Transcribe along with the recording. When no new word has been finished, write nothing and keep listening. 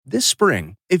This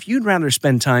spring, if you'd rather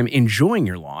spend time enjoying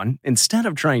your lawn instead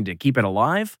of trying to keep it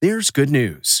alive, there's good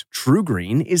news.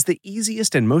 TruGreen is the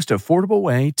easiest and most affordable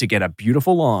way to get a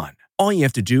beautiful lawn. All you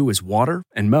have to do is water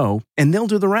and mow, and they'll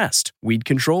do the rest. Weed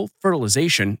control,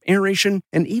 fertilization, aeration,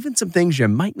 and even some things you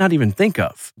might not even think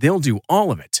of. They'll do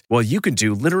all of it, while you can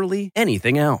do literally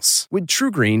anything else. With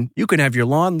TruGreen, you can have your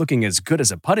lawn looking as good as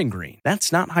a putting green.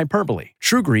 That's not hyperbole.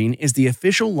 TruGreen is the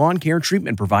official lawn care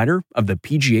treatment provider of the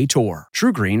PGA Tour.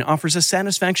 TruGreen offers a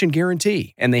satisfaction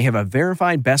guarantee, and they have a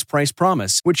verified best price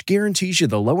promise, which guarantees you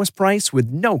the lowest price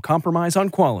with no compromise on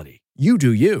quality. You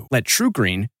do you. Let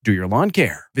TruGreen do your lawn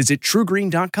care. Visit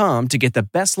TruGreen.com to get the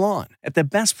best lawn at the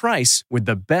best price with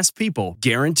the best people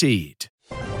guaranteed.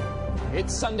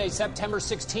 It's Sunday, September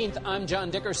 16th. I'm John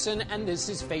Dickerson, and this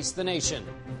is Face the Nation.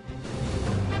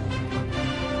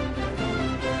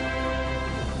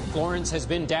 Florence has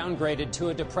been downgraded to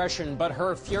a depression, but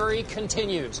her fury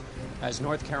continues as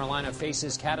North Carolina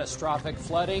faces catastrophic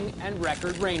flooding and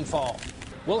record rainfall.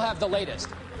 We'll have the latest,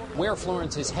 where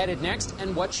Florence is headed next,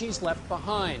 and what she's left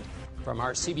behind. From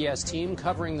our CBS team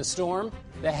covering the storm,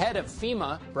 the head of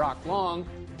FEMA, Brock Long,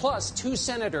 plus two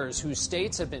senators whose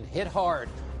states have been hit hard.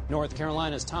 North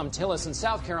Carolina's Tom Tillis and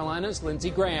South Carolina's Lindsey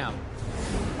Graham.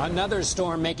 Another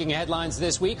storm making headlines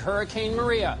this week, Hurricane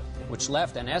Maria, which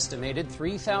left an estimated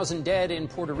 3,000 dead in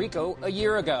Puerto Rico a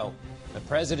year ago. The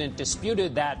president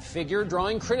disputed that figure,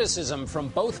 drawing criticism from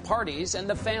both parties and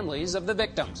the families of the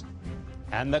victims.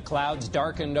 And the clouds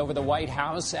darkened over the White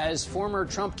House as former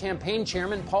Trump campaign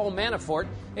chairman Paul Manafort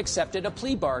accepted a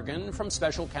plea bargain from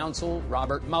special counsel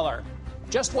Robert Mueller.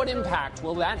 Just what impact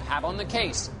will that have on the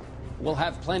case? We'll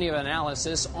have plenty of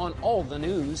analysis on all the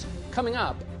news coming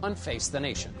up on Face the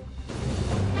Nation.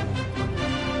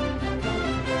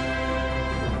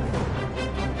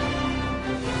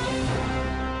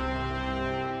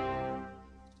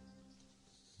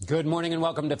 Good morning and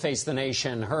welcome to Face the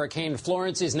Nation. Hurricane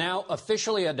Florence is now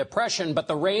officially a depression, but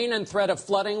the rain and threat of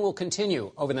flooding will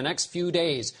continue over the next few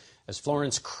days as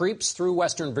Florence creeps through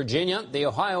western Virginia, the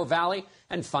Ohio Valley,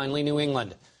 and finally New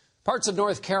England. Parts of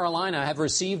North Carolina have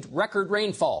received record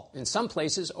rainfall, in some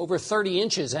places over 30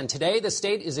 inches, and today the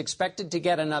state is expected to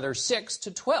get another 6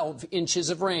 to 12 inches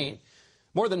of rain.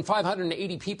 More than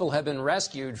 580 people have been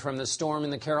rescued from the storm in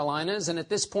the Carolinas, and at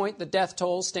this point the death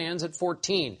toll stands at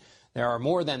 14. There are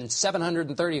more than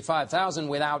 735,000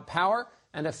 without power,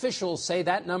 and officials say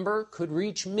that number could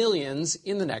reach millions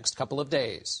in the next couple of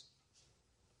days.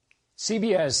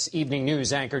 CBS Evening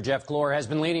News anchor Jeff Glor has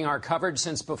been leading our coverage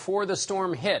since before the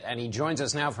storm hit, and he joins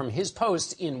us now from his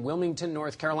post in Wilmington,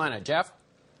 North Carolina. Jeff?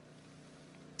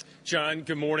 John,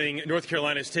 good morning. North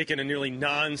Carolina has taken a nearly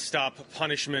nonstop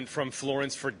punishment from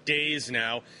Florence for days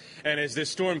now. And as this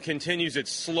storm continues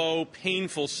its slow,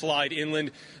 painful slide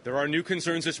inland, there are new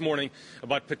concerns this morning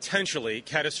about potentially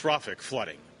catastrophic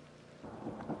flooding.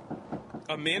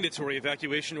 A mandatory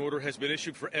evacuation order has been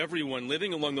issued for everyone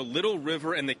living along the Little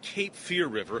River and the Cape Fear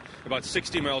River, about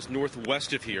 60 miles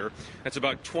northwest of here. That's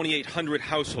about 2,800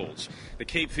 households. The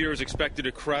Cape Fear is expected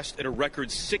to crest at a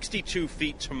record 62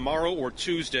 feet tomorrow or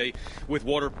Tuesday, with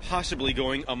water possibly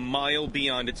going a mile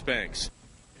beyond its banks.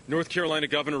 North Carolina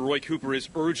Governor Roy Cooper is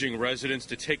urging residents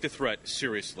to take the threat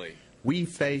seriously. We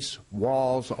face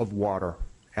walls of water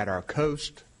at our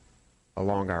coast,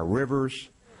 along our rivers.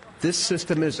 This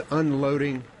system is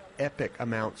unloading epic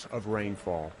amounts of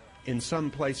rainfall, in some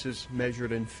places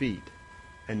measured in feet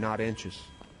and not inches.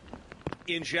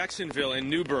 In Jacksonville and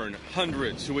New Bern,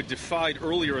 hundreds who had defied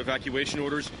earlier evacuation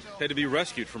orders had to be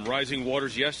rescued from rising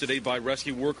waters yesterday by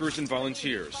rescue workers and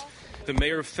volunteers. The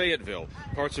mayor of Fayetteville,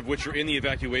 parts of which are in the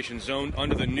evacuation zone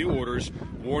under the new orders,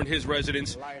 warned his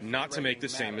residents not to make the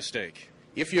same mistake.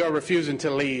 If you are refusing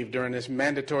to leave during this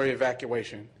mandatory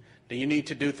evacuation, then you need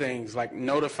to do things like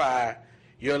notify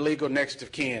your legal next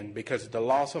of kin, because the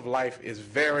loss of life is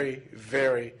very,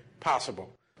 very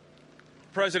possible.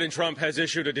 President Trump has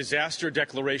issued a disaster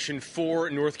declaration for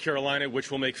North Carolina,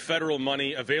 which will make federal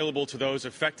money available to those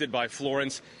affected by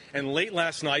Florence. And late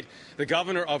last night, the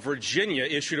governor of Virginia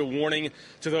issued a warning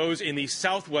to those in the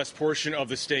southwest portion of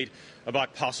the state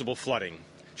about possible flooding.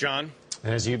 John?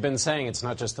 As you've been saying, it's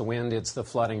not just the wind, it's the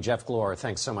flooding. Jeff Glor,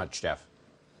 thanks so much, Jeff.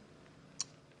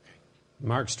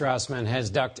 Mark Strassman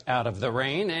has ducked out of the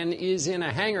rain and is in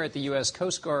a hangar at the U.S.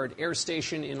 Coast Guard Air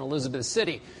Station in Elizabeth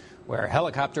City, where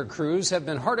helicopter crews have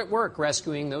been hard at work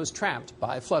rescuing those trapped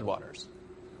by floodwaters.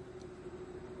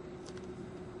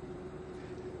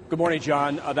 Good morning,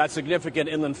 John. That significant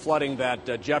inland flooding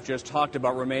that Jeff just talked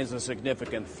about remains a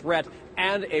significant threat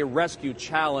and a rescue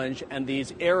challenge. And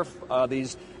these air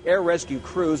rescue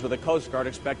crews with the Coast Guard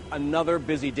expect another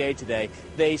busy day today.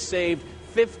 They saved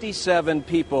 57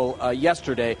 people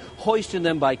yesterday, hoisting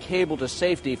them by cable to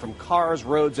safety from cars,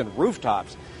 roads, and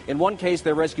rooftops. In one case,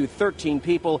 they rescued 13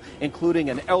 people, including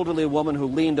an elderly woman who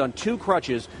leaned on 2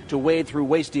 crutches to wade through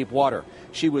waist-deep water.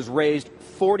 She was raised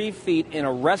 40 feet in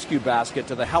a rescue basket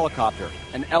to the helicopter,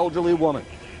 an elderly woman.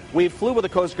 We flew with the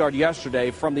Coast Guard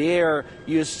yesterday. From the air,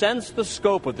 you sense the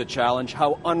scope of the challenge,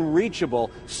 how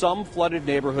unreachable some flooded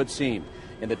neighborhoods seem.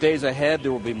 In the days ahead,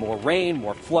 there will be more rain,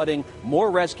 more flooding, more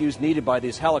rescues needed by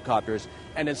these helicopters,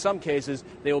 and in some cases,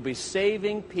 they will be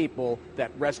saving people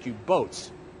that rescue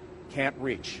boats can't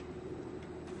reach.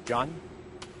 John?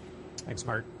 Thanks,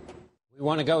 Mark. We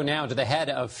want to go now to the head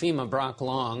of FEMA, Brock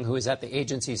Long, who is at the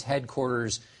agency's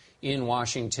headquarters in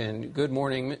Washington. Good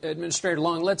morning, Administrator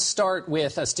Long. Let's start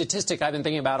with a statistic I've been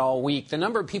thinking about all week. The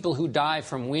number of people who die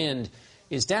from wind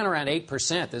is down around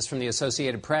 8%. This is from the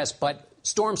Associated Press. But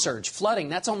storm surge, flooding,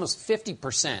 that's almost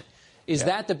 50%. Is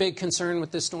that the big concern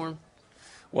with this storm?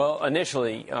 Well,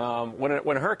 initially, when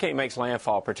a hurricane makes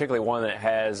landfall, particularly one that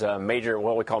has major,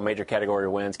 what we call major category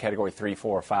winds, category 3,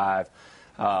 4, or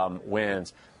 5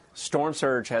 winds, storm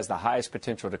surge has the highest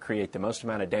potential to create the most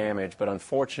amount of damage, but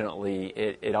unfortunately,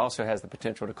 it also has the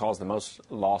potential to cause the most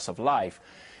loss of life.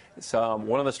 So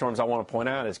one of the storms I want to point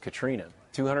out is Katrina.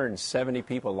 270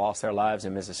 people lost their lives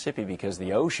in Mississippi because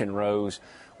the ocean rose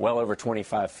well over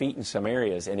 25 feet in some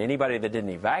areas, and anybody that didn't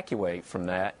evacuate from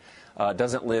that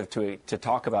doesn't live to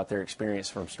talk about their experience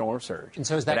from storm surge. And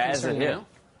so is that concerning now?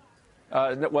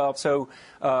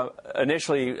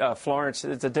 Initially, Florence,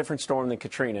 it's a different storm than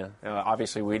Katrina.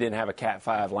 Obviously, we didn't have a Cat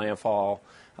 5 landfall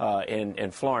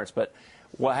in Florence, but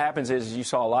what happens is you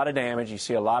saw a lot of damage. You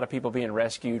see a lot of people being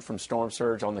rescued from storm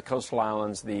surge on the coastal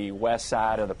islands, the west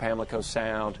side of the Pamlico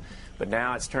Sound, but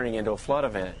now it's turning into a flood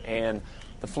event. And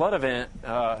the flood event,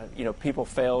 people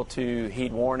fail to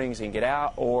heed warnings and get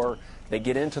out, or they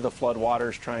get into the flood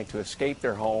waters trying to escape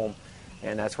their home,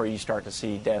 and that's where you start to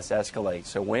see deaths escalate.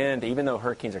 So wind, even though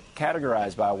hurricanes are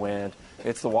categorized by wind,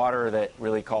 it's the water that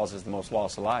really causes the most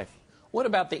loss of life. What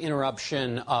about the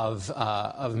interruption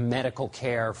of medical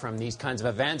care from these kinds of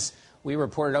events? We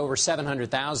reported over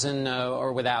 700,000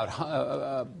 are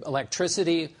without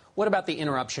electricity. What about the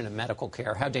interruption of medical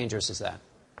care? How dangerous is that?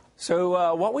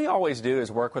 So what we always do is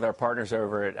work with our partners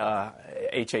over at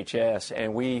HHS,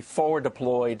 and we forward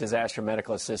deploy disaster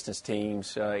medical assistance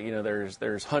teams.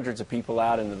 There's hundreds of people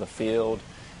out into the field,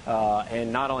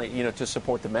 and not only to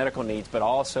support the medical needs, but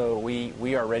also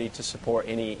we are ready to support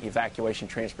any evacuation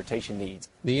transportation needs.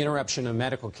 The interruption of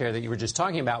medical care that you were just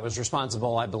talking about was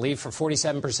responsible, I believe, for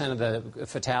 47% of the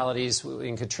fatalities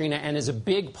in Katrina, and is a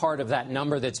big part of that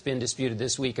number that's been disputed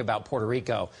this week about Puerto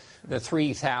Rico, the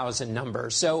 3,000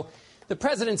 number. So the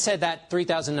president said that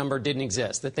 3,000 number didn't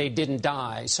exist, that they didn't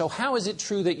die. So how is it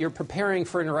true that you're preparing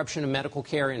for interruption of medical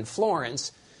care in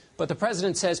Florence, but the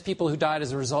president says people who died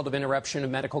as a result of interruption of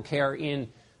medical care in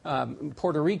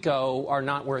Puerto Rico are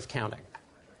not worth counting?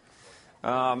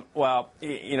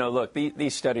 Look,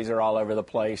 these studies are all over the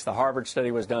place. The Harvard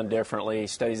study was done differently,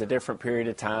 studies a different period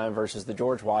of time versus the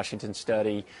George Washington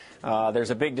study. There's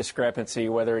a big discrepancy,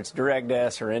 whether it's direct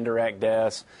deaths or indirect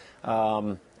deaths.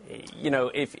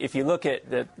 If you look at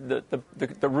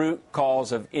the root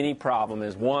cause of any problem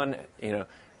is one,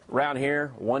 around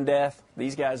here, one death.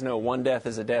 These guys know one death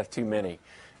is a death too many.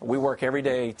 We work every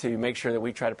day to make sure that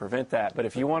we try to prevent that. But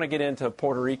if you want to get into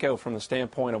Puerto Rico from the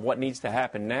standpoint of what needs to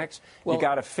happen next, you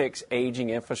got to fix aging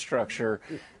infrastructure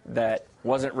that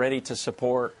wasn't ready to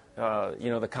support,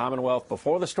 the Commonwealth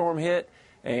before the storm hit.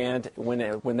 And when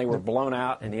they were blown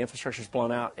out and the infrastructure's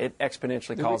blown out, it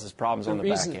exponentially causes problems on the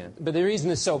back end. But the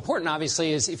reason it's so important,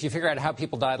 obviously, is if you figure out how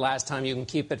people died last time, you can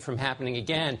keep it from happening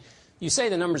again. You say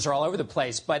the numbers are all over the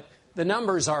place, but the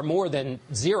numbers are more than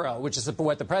zero, which is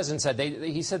what the president said.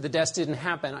 He said the deaths didn't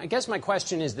happen. I guess my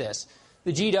question is this.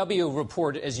 The GW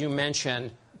report, as you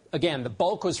mentioned, again, the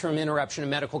bulk was from interruption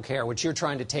of medical care, which you're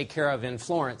trying to take care of in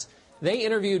Florence. They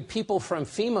interviewed people from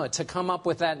FEMA to come up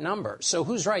with that number. So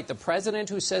who's right, the president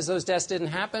who says those deaths didn't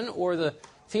happen, or the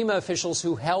FEMA officials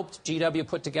who helped GW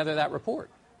put together that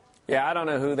report? Yeah, I don't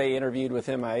know who they interviewed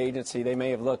within my agency. They may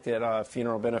have looked at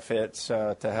funeral benefits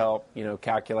to help,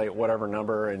 calculate whatever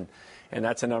number, and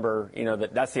that's a number,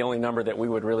 that's the only number that we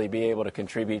would really be able to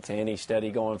contribute to any study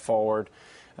going forward.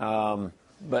 But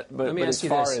let me ask you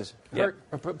this: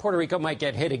 Puerto Rico might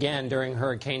get hit again during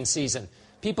hurricane season.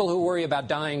 People who worry about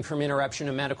dying from interruption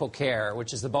of medical care,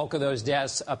 which is the bulk of those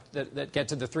deaths that get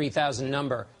to the 3,000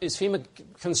 number, is FEMA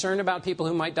concerned about people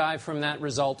who might die from that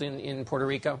result in Puerto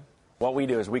Rico? What we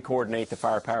do is we coordinate the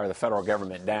firepower of the federal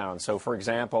government down. So, for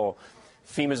example,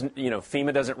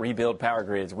 FEMA doesn't rebuild power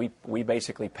grids. We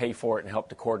basically pay for it and help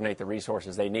to coordinate the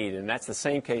resources they need. And that's the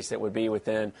same case that would be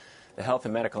within the health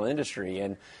and medical industry.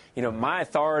 And, my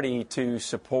authority to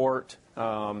support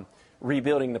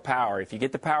rebuilding the power, if you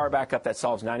get the power back up, that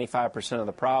solves 95% of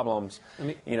the problems.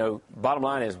 Bottom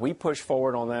line is we push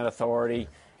forward on that authority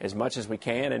as much as we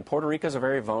can. And Puerto Rico is a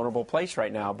very vulnerable place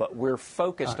right now, but we're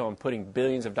focused on putting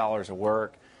billions of dollars of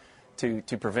work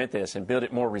to prevent this and build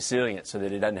it more resilient so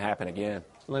that it doesn't happen again.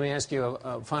 Let me ask you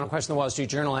a final question. The Wall Street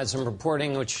Journal had some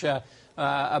reporting which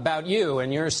about you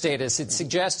and your status. It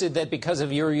suggested that because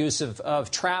of your use of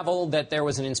travel, that there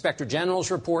was an Inspector General's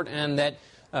report and that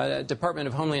Department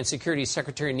of Homeland Security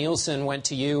Secretary Nielsen went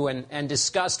to you and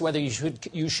discussed whether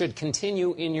you should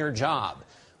continue in your job.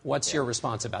 What's your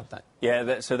response about that?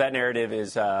 Yeah, so that narrative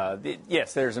is,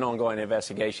 yes, there's an ongoing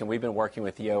investigation. We've been working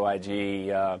with the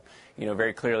OIG,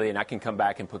 very clearly, and I can come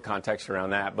back and put context around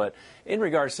that. But in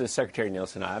regards to Secretary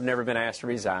Nielsen, I've never been asked to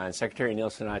resign. Secretary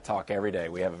Nielsen and I talk every day.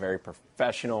 We have a very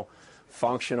professional,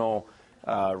 functional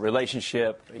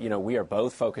relationship. We are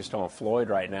both focused on Floyd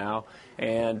right now.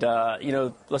 And,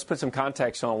 let's put some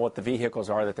context on what the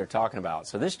vehicles are that they're talking about.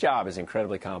 So this job is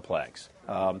incredibly complex.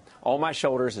 On my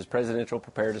shoulders is Presidential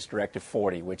Preparedness Directive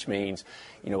 40, which means,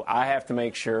 I have to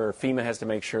make sure, FEMA has to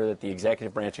make sure that the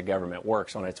executive branch of government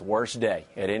works on its worst day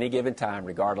at any given time,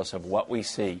 regardless of what we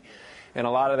see. And a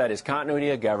lot of that is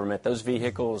continuity of government. Those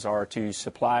vehicles are to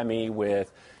supply me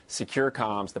with secure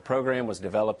comms. The program was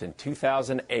developed in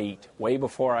 2008, way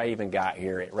before I even got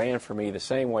here. It ran for me the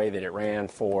same way that it ran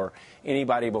for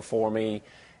anybody before me.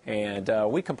 And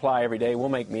we comply every day. We'll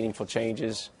make meaningful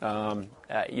changes. I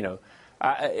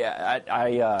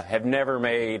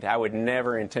would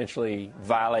never intentionally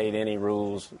violate any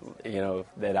rules,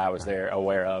 that I was there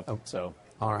aware of. So.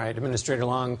 All right. Administrator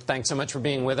Long, thanks so much for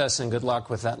being with us, and good luck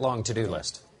with that long to-do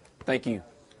list. Thank you.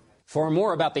 For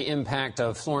more about the impact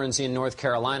of Florence in North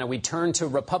Carolina, we turn to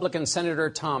Republican Senator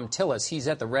Thom Tillis. He's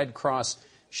at the Red Cross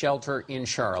shelter in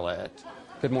Charlotte.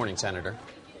 Good morning, Senator.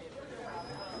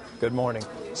 Good morning.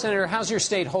 Senator, how's your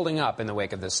state holding up in the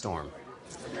wake of this storm?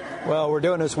 Well, we're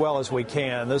doing as well as we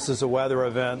can. This is a weather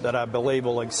event that I believe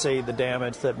will exceed the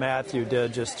damage that Matthew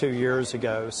did just 2 years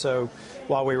ago. So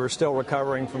while we were still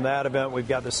recovering from that event, we've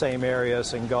got the same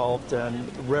areas engulfed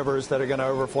and rivers that are going to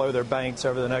overflow their banks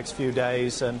over the next few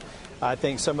days. And I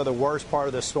think some of the worst part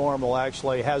of the storm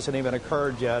hasn't even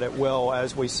occurred yet. It will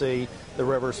as we see the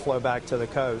rivers flow back to the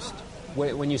coast.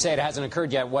 When you say it hasn't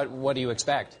occurred yet, what do you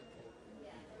expect?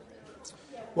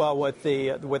 Well, with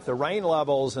the rain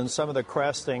levels and some of the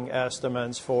cresting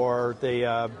estimates for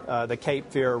the Cape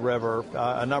Fear River,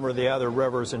 a number of the other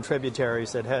rivers and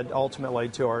tributaries that head ultimately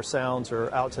to our sounds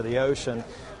or out to the ocean,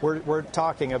 we're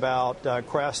talking about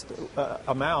crest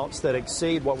amounts that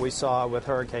exceed what we saw with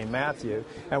Hurricane Matthew.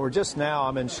 And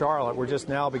I'm in Charlotte, we're just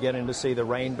now beginning to see the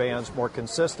rain bands more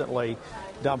consistently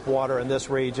dump water in this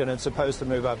region. It's supposed to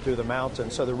move up through the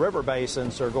mountains. So the river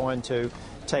basins are going to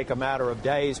take a matter of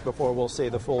days before we'll see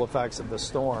the full effects of the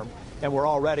storm. And we're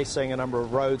already seeing a number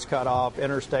of roads cut off,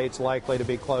 interstates likely to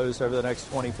be closed over the next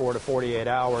 24 to 48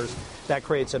 hours. That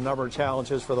creates a number of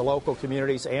challenges for the local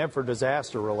communities and for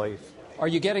disaster relief. Are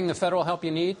you getting the federal help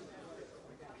you need?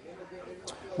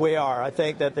 We are. I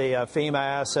think that the FEMA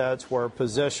assets were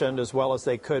positioned as well as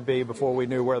they could be before we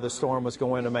knew where the storm was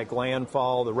going to make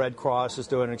landfall. The Red Cross is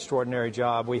doing an extraordinary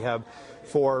job. We have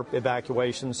 4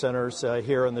 evacuation centers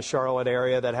here in the Charlotte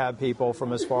area that have people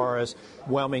from as far as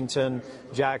Wilmington,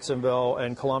 Jacksonville,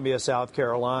 and Columbia, South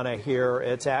Carolina here.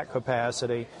 It's at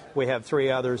capacity. We have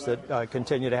 3 others that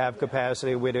continue to have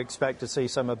capacity. We'd expect to see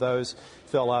some of those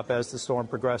fill up as the storm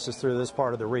progresses through this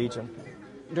part of the region.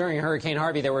 During Hurricane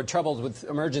Harvey, there were troubles with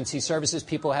emergency services,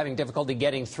 people having difficulty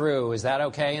getting through. Is that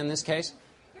okay in this case?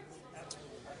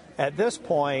 At this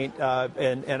point,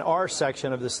 in our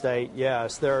section of the state,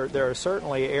 yes. There are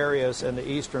certainly areas in the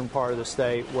eastern part of the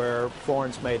state where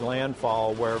Florence made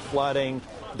landfall, where flooding,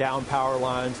 down power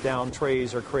lines, down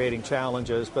trees are creating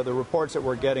challenges. But the reports that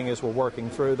we're getting is we're working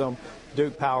through them.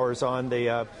 Duke Power's on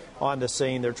the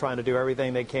scene. They're trying to do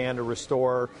everything they can to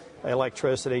restore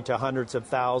electricity to hundreds of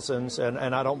thousands, and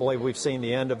I don't believe we've seen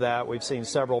the end of that. We've seen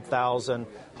several thousand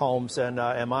homes in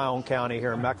my own county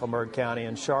here in Mecklenburg County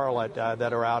and Charlotte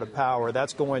that are out of power.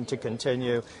 That's going to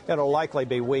continue. It'll likely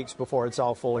be weeks before it's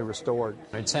all fully restored. All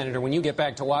right, Senator, when you get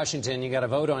back to Washington, you got a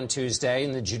vote on Tuesday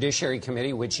in the Judiciary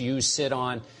Committee, which you sit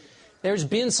on. There's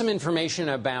been some information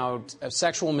about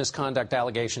sexual misconduct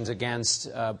allegations against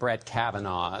Brett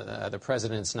Kavanaugh, the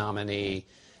president's nominee.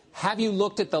 Have you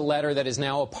looked at the letter that is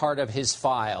now a part of his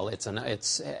file?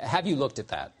 Have you looked at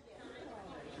that?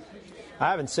 I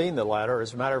haven't seen the letter.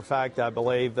 As a matter of fact, I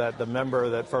believe that the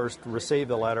member that first received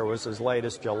the letter was as late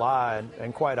as July.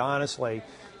 And quite honestly,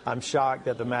 I'm shocked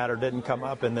that the matter didn't come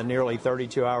up in the nearly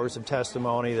 32 hours of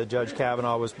testimony that Judge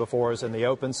Kavanaugh was before us in the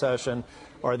open session,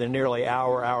 or the nearly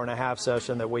hour and a half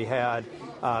session that we had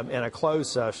in a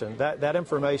closed session. That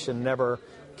information never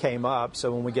came up.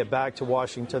 So when we get back to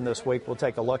Washington this week, we'll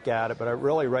take a look at it. But it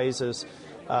really raises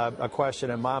a question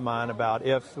in my mind about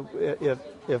if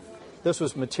this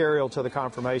was material to the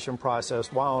confirmation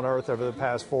process, why on earth over the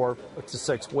past 4 to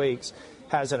 6 weeks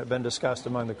hasn't it been discussed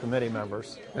among the committee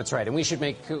members? That's right. And we should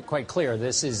make quite clear,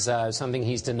 this is something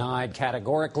he's denied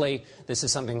categorically. This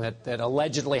is something that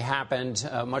allegedly happened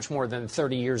much more than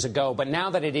 30 years ago. But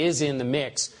now that it is in the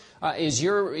mix, is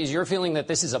your feeling that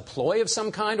this is a ploy of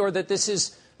some kind, or that this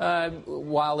is,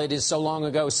 while it is so long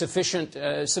ago,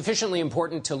 sufficiently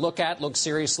important to look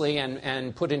seriously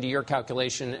and put into your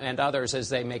calculation and others as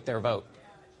they make their vote?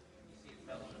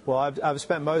 Well, I've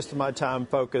spent most of my time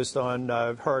focused on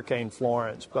Hurricane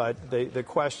Florence, but the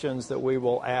questions that we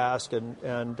will ask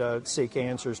and seek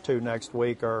answers to next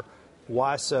week are,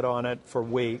 why sit on it for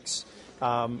weeks?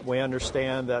 We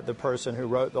understand that the person who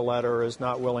wrote the letter is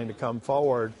not willing to come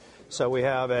forward, so we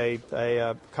have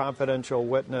a confidential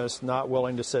witness not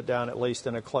willing to sit down, at least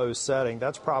in a closed setting.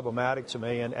 That's problematic to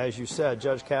me, and as you said,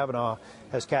 Judge Kavanaugh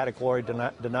has categorically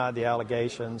denied the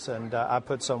allegations, and I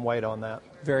put some weight on that.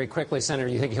 Very quickly, Senator,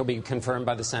 you think he'll be confirmed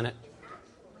by the Senate?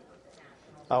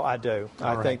 Oh, I do.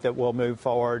 I think that we'll move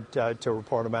forward to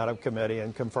report him out of committee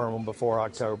and confirm him before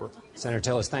October.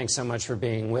 Senator Tillis, thanks so much for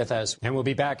being with us. And we'll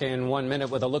be back in 1 minute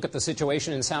with a look at the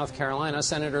situation in South Carolina.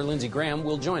 Senator Lindsey Graham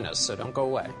will join us, so don't go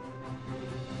away.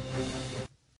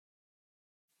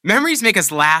 Memories make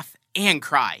us laugh and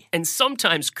cry. And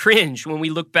sometimes cringe when we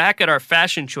look back at our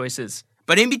fashion choices.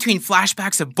 But in between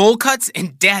flashbacks of bowl cuts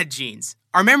and dad jeans,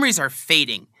 our memories are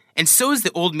fading, and so is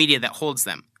the old media that holds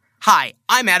them. Hi,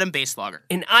 I'm Adam Baselogger.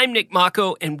 And I'm Nick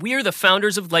Mako, and we're the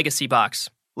founders of Legacy Box.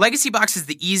 Legacy Box is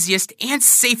the easiest and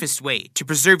safest way to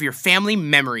preserve your family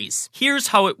memories. Here's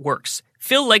how it works.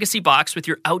 Fill Legacy Box with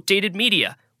your outdated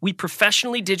media. We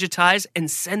professionally digitize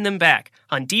and send them back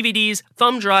on DVDs,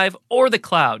 thumb drive, or the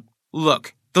cloud.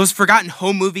 Look, those forgotten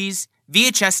home movies,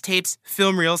 VHS tapes,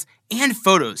 film reels, and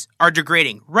photos are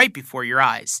degrading right before your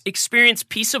eyes. Experience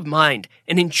peace of mind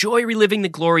and enjoy reliving the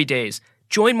glory days.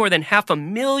 Join more than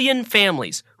 500,000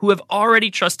 families who have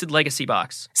already trusted Legacy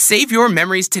Box. Save your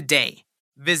memories today.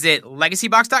 Visit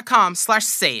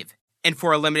legacybox.com/save. And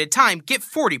for a limited time, get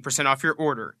 40% off your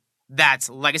order. That's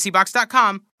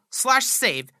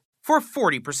legacybox.com/save for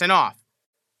 40% off.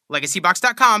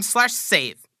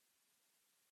 legacybox.com/save.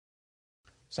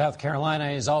 South Carolina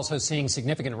is also seeing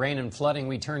significant rain and flooding.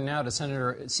 We turn now to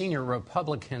senior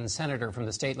Republican senator from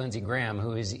the state, Lindsey Graham,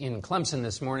 who is in Clemson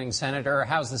this morning. Senator,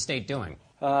 how's the state doing?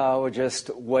 We're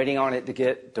just waiting on it to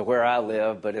get to where I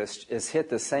live, but it's hit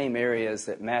the same areas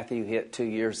that Matthew hit 2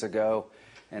 years ago,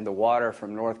 and the water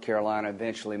from North Carolina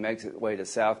eventually makes its way to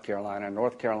South Carolina.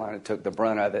 North Carolina took the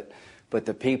brunt of it, but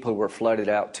the people who were flooded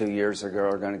out 2 years ago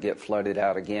are going to get flooded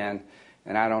out again.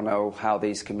 And I don't know how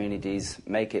these communities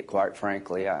make it, quite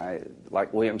frankly.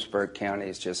 Like Williamsburg County,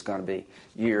 is just going to be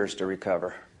years to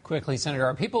recover. Quickly,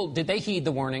 Senator, did they heed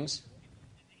the warnings?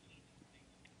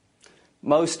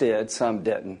 Most did, some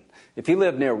didn't. If you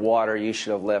live near water, you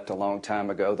should have left a long time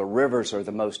ago. The rivers are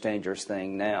the most dangerous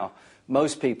thing now.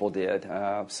 Most people did.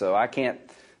 So I can't.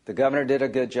 The governor did a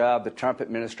good job. The Trump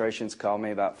administration's called me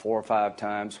about 4 or 5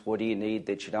 times. What do you need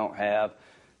that you don't have?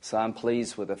 So I'm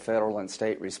pleased with the federal and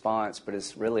state response, but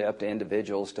it's really up to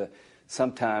individuals to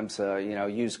sometimes,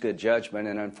 use good judgment,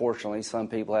 and unfortunately, some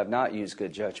people have not used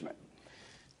good judgment.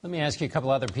 Let me ask you a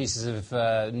couple other pieces of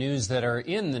news that are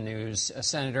in the news,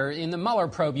 Senator. In the Mueller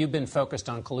probe, you've been focused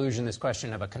on collusion, this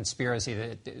question of a conspiracy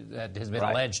that has been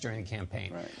alleged during the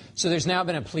campaign. Right. So there's now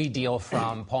been a plea deal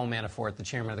from Paul Manafort, the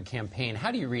chairman of the campaign. How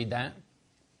do you read that?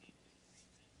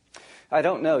 I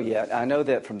don't know yet. I know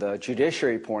that from the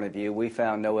judiciary point of view, we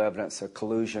found no evidence of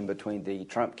collusion between the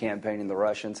Trump campaign and the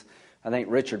Russians. I think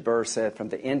Richard Burr said from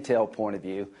the intel point of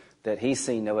view that he's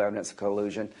seen no evidence of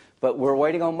collusion. But we're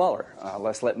waiting on Mueller.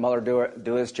 Let's let Mueller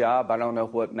do his job. I don't know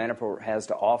what Manafort has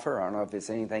to offer. I don't know if it's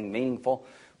anything meaningful.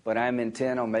 But I'm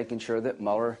intent on making sure that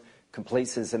Mueller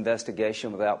completes his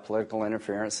investigation without political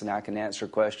interference, and I can answer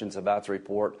questions about the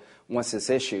report once it's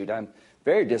issued. I'm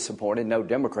very disappointed. No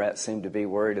Democrats seem to be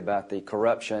worried about the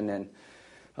corruption and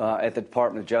at the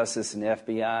Department of Justice and the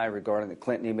FBI regarding the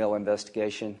Clinton email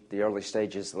investigation, the early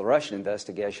stages of the Russian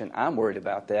investigation. I'm worried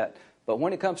about that. But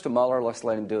when it comes to Mueller, let's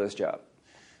let him do his job.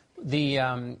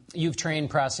 You've trained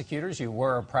prosecutors. You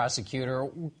were a prosecutor.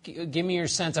 Give me your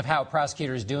sense of how a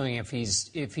prosecutor is doing if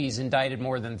he's indicted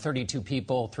more than 32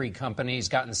 people, 3 companies,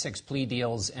 gotten 6 plea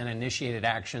deals, and initiated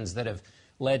actions that have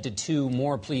led to 2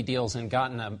 more plea deals and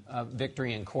gotten a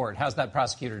victory in court. How's that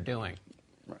prosecutor doing?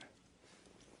 Right.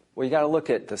 Well, you got to look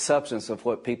at the substance of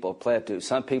what people pled to.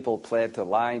 Some people pled to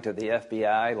lying to the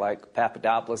FBI, like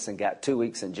Papadopoulos, and got 2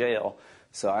 weeks in jail.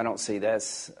 So I don't see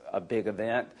that's a big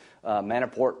event.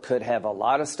 Manafort could have a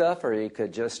lot of stuff, or he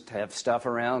could just have stuff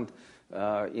around,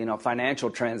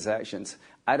 financial transactions.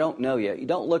 I don't know yet. You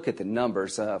don't look at the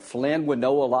numbers. Flynn would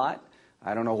know a lot.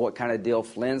 I don't know what kind of deal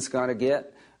Flynn's going to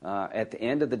get. At the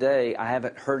end of the day, I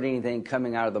haven't heard anything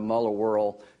coming out of the Mueller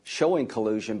world showing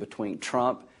collusion between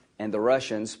Trump and the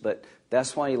Russians, but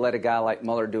that's why you let a guy like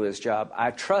Mueller do his job. I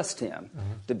trust him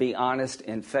to be honest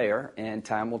and fair, and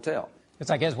time will tell. It's,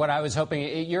 I guess, what I was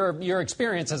hoping. Your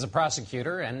experience as a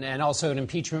prosecutor and also an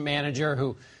impeachment manager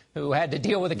who had to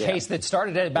deal with a case that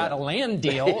started at about a land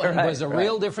deal and was a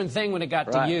real different thing when it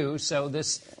got to you. So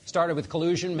this started with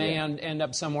collusion, may end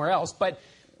up somewhere else. But,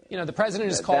 the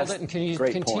president has called it and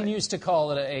continues to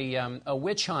call it a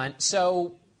witch hunt.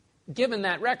 So given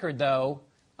that record, though,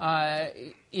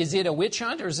 is it a witch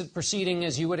hunt, or is it proceeding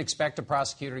as you would expect a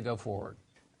prosecutor to go forward?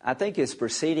 I think it's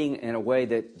proceeding in a way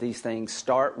that these things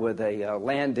start with a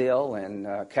land deal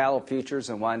and cattle futures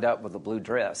and wind up with a blue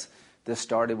dress. This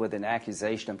started with an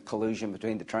accusation of collusion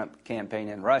between the Trump campaign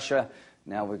and Russia.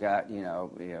 Now we got,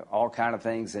 all kind of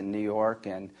things in New York,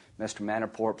 and Mr.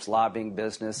 Manafort's lobbying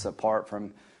business apart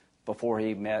from before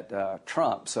he met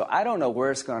Trump. So I don't know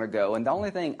where it's going to go. And the only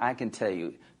thing I can tell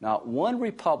you, not one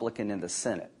Republican in the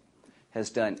Senate has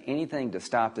done anything to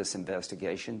stop this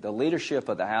investigation. The leadership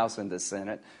of the House and the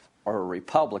Senate, or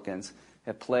Republicans,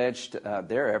 have pledged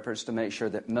their efforts to make sure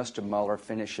that Mr. Mueller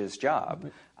finishes his job.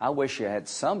 I wish you had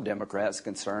some Democrats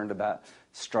concerned about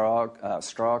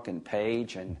Strzok and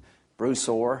Page and Bruce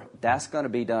Orr. That's going to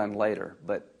be done later.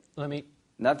 But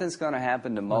nothing's going to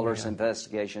happen to Mueller's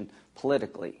investigation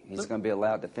politically. He's going to be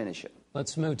allowed to finish it.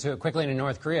 Let's move quickly to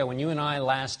North Korea. When you and I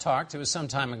last talked, it was some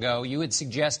time ago, you had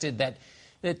suggested that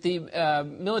the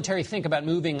military think about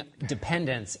moving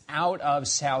dependents out of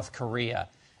South Korea.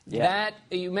 Yeah.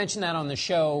 You mentioned that on the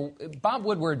show. Bob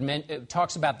Woodward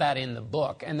talks about that in the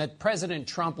book, and that President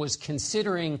Trump was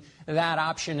considering that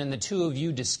option, and the two of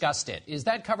you discussed it. Is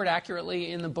that covered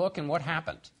accurately in the book, and what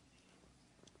happened?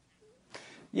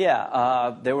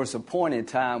 Yeah, there was a point in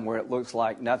time where it looks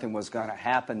like nothing was going to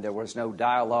happen. There was no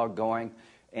dialogue going.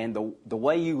 And the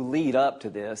way you lead up to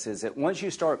this is that once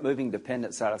you start moving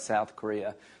dependents out of South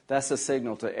Korea, that's a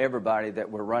signal to everybody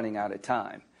that we're running out of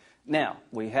time. Now,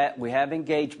 we have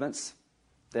engagements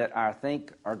that I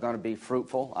think are going to be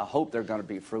fruitful. I hope they're going to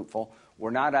be fruitful.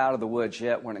 We're not out of the woods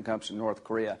yet when it comes to North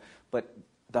Korea. But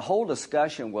the whole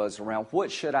discussion was around what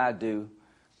should I do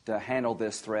to handle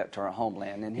this threat to our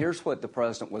homeland. And here's what the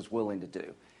president was willing to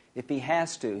do. If he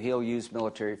has to, he'll use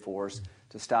military force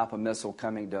to stop a missile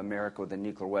coming to America with a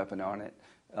nuclear weapon on it,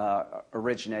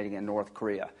 originating in North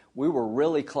Korea. We were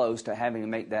really close to having to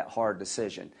make that hard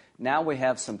decision. Now we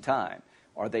have some time.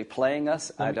 Are they playing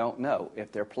us? I don't know.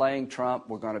 If they're playing Trump,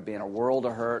 we're going to be in a world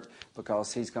of hurt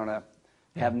because he's going to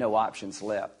have no options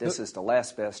left. This is the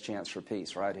last best chance for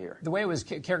peace right here. The way it was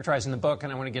characterized in the book,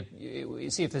 and I want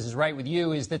to see if this is right with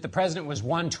you, is that the president was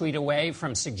one tweet away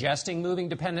from suggesting moving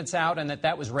dependents out, and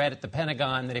that was read at the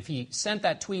Pentagon, that if he sent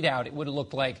that tweet out, it would have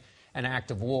looked like an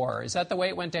act of war. Is that the way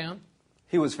it went down?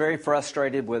 He was very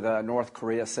frustrated with North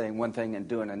Korea saying one thing and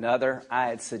doing another. I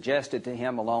had suggested to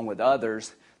him, along with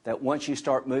others, that once you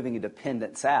start moving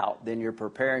dependents out, then you're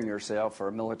preparing yourself for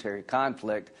a military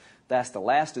conflict. That's the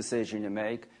last decision you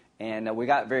make, and we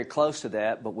got very close to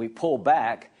that, but we pulled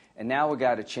back, and now we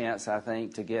got a chance, I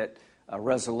think, to get a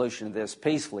resolution of this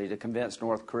peacefully, to convince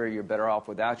North Korea you're better off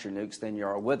without your nukes than you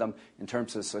are with them in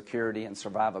terms of security and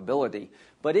survivability.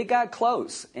 But it got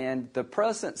close, and the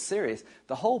president's serious.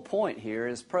 The whole point here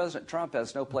is President Trump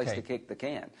has no place to kick the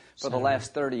can. For the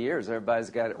last 30 years, everybody's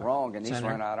got it wrong, and he's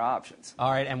run out of options.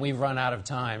 All right, and we've run out of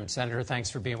time. Senator, thanks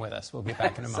for being with us. We'll be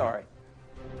back in a moment. Sorry.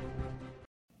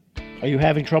 Are you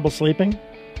having trouble sleeping?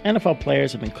 NFL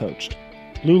players have been coached.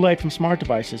 Blue light from smart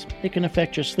devices, it can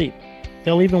affect your sleep.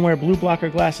 They'll even wear blue blocker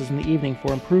glasses in the evening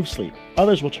for improved sleep.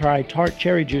 Others will try tart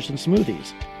cherry juice in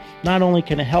smoothies. Not only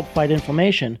can it help fight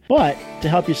inflammation, but to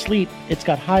help you sleep, it's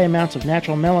got high amounts of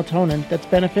natural melatonin that's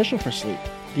beneficial for sleep.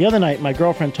 The other night, my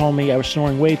girlfriend told me I was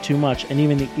snoring way too much and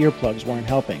even the earplugs weren't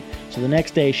helping. So the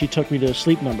next day, she took me to a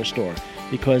Sleep Number store,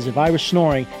 because if I was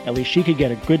snoring, at least she could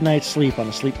get a good night's sleep on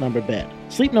a Sleep Number bed.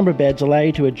 Sleep Number beds allow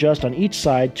you to adjust on each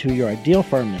side to your ideal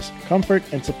firmness, comfort,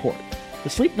 and support. The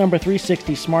Sleep Number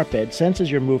 360 smart bed senses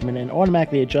your movement and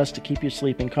automatically adjusts to keep you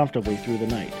sleeping comfortably through the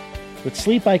night. With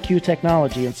Sleep IQ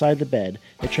technology inside the bed,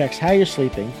 it tracks how you're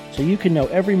sleeping so you can know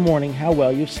every morning how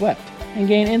well you've slept and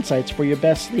gain insights for your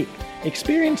best sleep.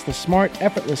 Experience the smart,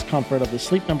 effortless comfort of the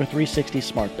Sleep Number 360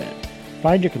 smart bed.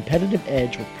 Find your competitive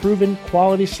edge with proven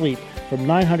quality sleep from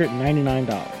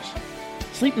 $999.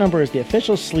 Sleep Number is the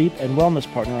official sleep and wellness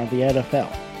partner of the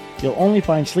NFL. You'll only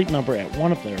find Sleep Number at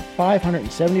one of their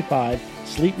 575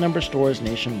 Sleep Number stores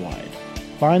nationwide.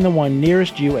 Find the one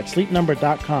nearest you at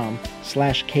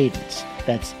sleepnumber.com/cadence.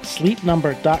 That's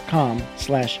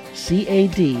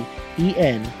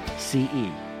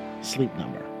sleepnumber.com/CADENCE. Sleep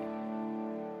Number.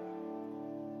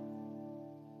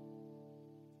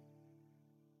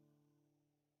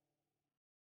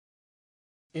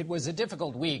 It was a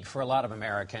difficult week for a lot of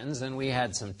Americans, and we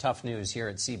had some tough news here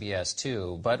at CBS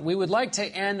too. But we would like to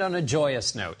end on a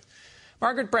joyous note.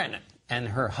 Margaret Brennan and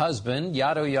her husband,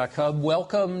 Yado Yacob,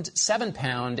 welcomed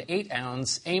 7-pound,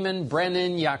 8-ounce Eamon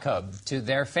Brennan Yacob to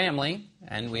their family,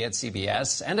 and we at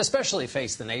CBS, and especially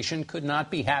Face the Nation, could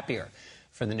not be happier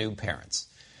for the new parents.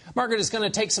 Margaret is going to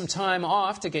take some time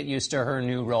off to get used to her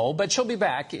new role, but she'll be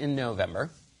back in November.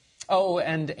 Oh,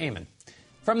 and Eamon,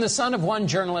 from the son of one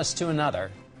journalist to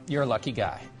another, you're a lucky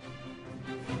guy.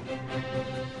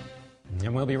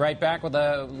 And we'll be right back with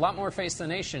a lot more Face the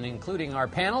Nation, including our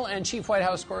panel, and Chief White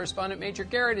House Correspondent Major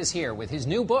Garrett is here with his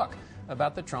new book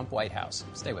about the Trump White House.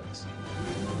 Stay with us.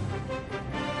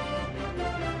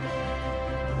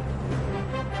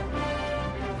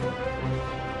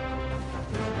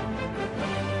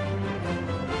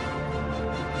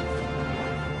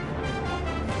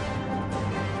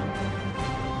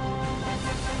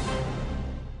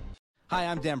 Hi,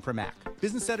 I'm Dan Primack,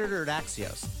 business editor at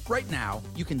Axios. Right now,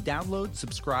 you can download,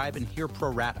 subscribe, and hear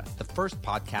Pro Rata, the first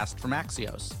podcast from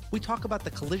Axios. We talk about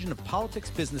the collision of politics,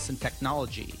 business, and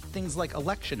technology, things like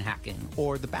election hacking,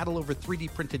 or the battle over 3D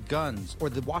printed guns, or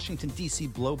the Washington, D.C.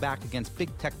 blowback against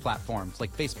big tech platforms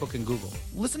like Facebook and Google.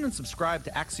 Listen and subscribe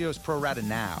to Axios Pro Rata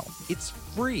now. It's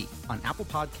free on Apple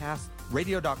Podcasts,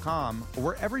 radio.com, or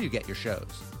wherever you get your shows.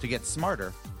 To get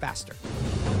smarter, faster.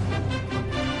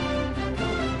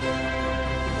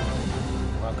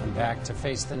 Welcome back to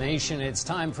Face the Nation. It's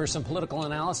time for some political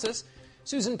analysis.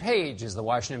 Susan Page is the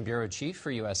Washington bureau chief for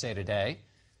USA Today.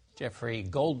 Jeffrey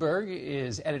Goldberg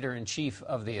is editor-in-chief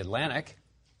of The Atlantic.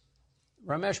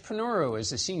 Ramesh Ponnuru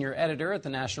is a senior editor at the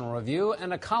National Review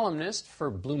and a columnist for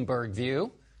Bloomberg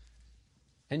View.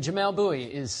 And Jamelle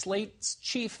Bouie is Slate's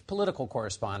chief political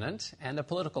correspondent and a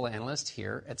political analyst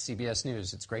here at CBS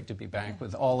News. It's great to be back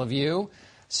with all of you.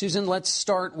 Susan, let's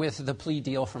start with the plea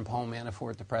deal from Paul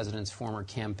Manafort, the president's former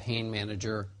campaign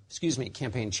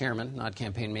chairman, not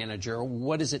campaign manager.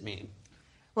 What does it mean?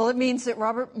 Well, it means that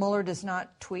Robert Mueller does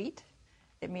not tweet.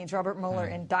 It means Robert Mueller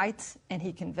indicts and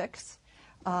he convicts.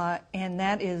 And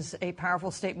that is a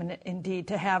powerful statement indeed,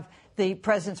 to have the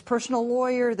president's personal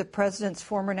lawyer, the president's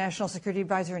former national security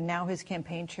advisor, and now his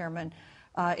campaign chairman.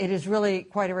 It is really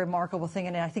quite a remarkable thing,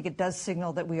 and I think it does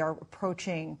signal that we are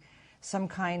approaching some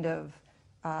kind of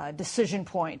decision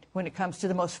point when it comes to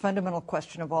the most fundamental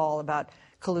question of all about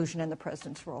collusion and the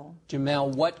president's role.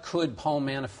 Jamelle, what could Paul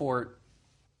Manafort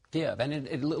give? And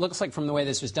it looks like from the way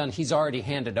this was done, he's already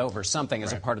handed over something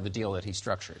as a part of the deal that he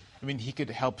structured. I mean, he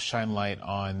could help shine light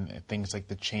on things like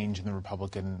the change in the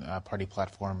Republican Party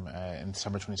platform in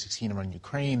summer 2016 around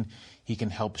Ukraine. He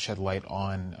can help shed light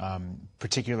on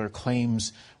particular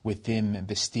claims within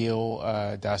the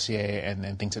Steele dossier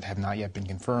and things that have not yet been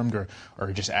confirmed, or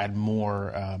just add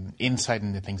more insight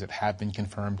into things that have been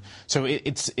confirmed. So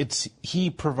he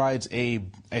provides I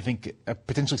think a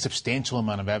potentially substantial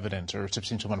amount of evidence or a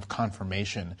substantial amount of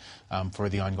confirmation for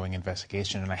the ongoing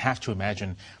investigation. And I have to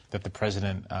imagine that the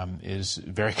president is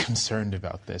very concerned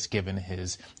about this, given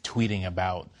his tweeting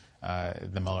about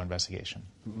the Mueller investigation.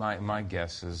 My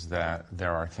guess is that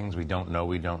there are things we don't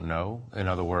know. In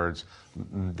other words,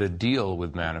 the deal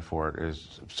with Manafort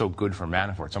is so good for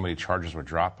Manafort. So many charges were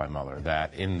dropped by Mueller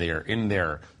that in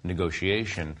their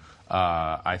negotiation,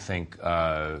 I think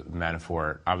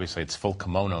Manafort, obviously it's full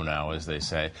kimono now, as they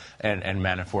say, and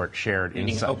Manafort shared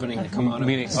inside. Opening the kimono.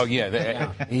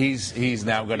 He's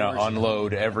now going to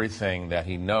unload everything that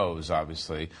he knows,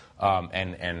 obviously.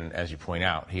 And as you point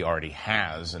out, he already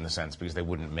has, in the sense, because they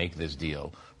wouldn't make this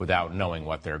deal without knowing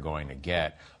what they're going to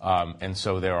get. And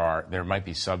so there might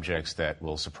be subjects that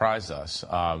will surprise us.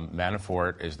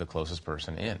 Manafort is the closest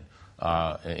person in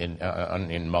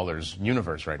Mueller's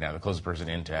universe right now, the closest person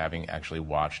into having actually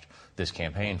watched this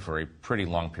campaign for a pretty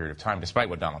long period of time, despite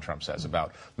what Donald Trump says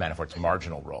about Manafort's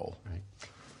marginal role. Right.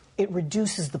 it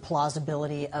reduces the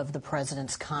plausibility of the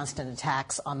president's constant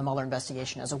attacks on the Mueller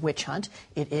investigation as a witch hunt.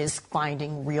 It is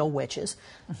finding real witches.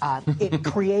 It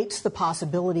creates the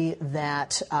possibility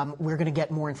that we're going to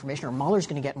get more information, or Mueller's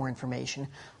going to get more information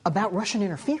about Russian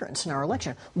interference in our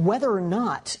election, whether or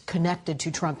not connected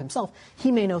to Trump himself.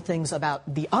 He may know things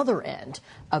about the other end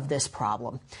of this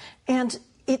problem. And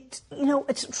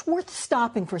it's worth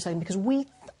stopping for a second, because we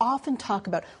often talk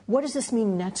about what does this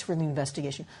mean next for the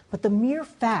investigation. But the mere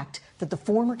fact that the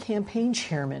former campaign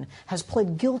chairman has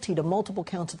pled guilty to multiple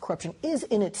counts of corruption is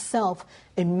in itself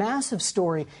a massive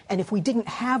story. And if we didn't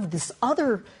have this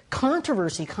other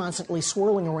controversy constantly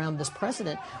swirling around this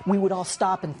president, we would all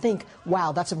stop and think,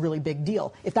 wow, that's a really big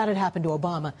deal. If that had happened to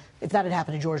Obama, if that had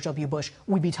happened to George W. Bush,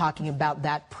 we'd be talking about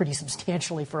that pretty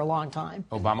substantially for a long time.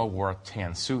 Obama wore a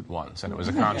tan suit once, and it was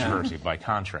a controversy by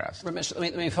contrast. Ramesh,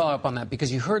 let me follow up on that,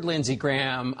 because you heard Lindsey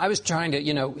Graham. I was trying to,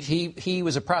 he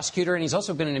was a prosecutor, and he's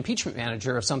also been an impeachment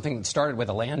manager of something that started with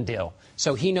a land deal.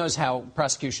 So he knows how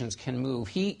prosecutions can move.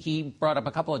 He brought up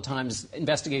a couple of times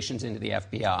investigations into the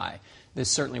FBI. This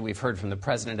certainly we've heard from the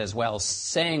president as well,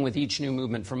 saying with each new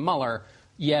movement from Mueller,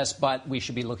 yes, but we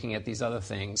should be looking at these other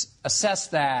things. Assess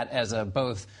that as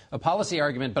both a policy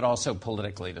argument, but also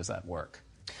politically, does that work?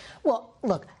 Well,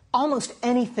 look, almost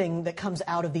anything that comes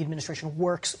out of the administration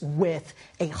works with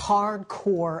a hard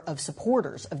core of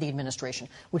supporters of the administration,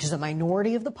 which is a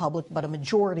minority of the public, but a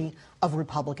majority of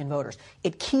Republican voters.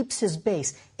 It keeps his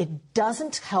base. It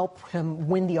doesn't help him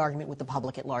win the argument with the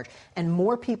public at large. And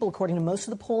more people, according to most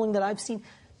of the polling that I've seen,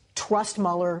 trust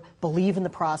Mueller, believe in the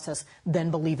process, than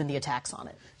believe in the attacks on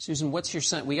it. Susan, what's your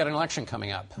sense? We got an election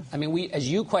coming up. I mean, as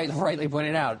you quite rightly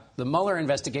pointed out, the Mueller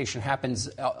investigation happens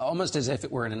almost as if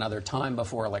it were in another time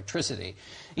before electricity,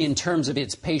 in terms of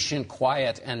its patient,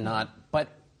 quiet, and not. But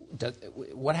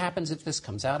what happens if this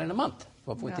comes out in a month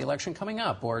with the election coming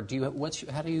up? Or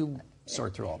how do you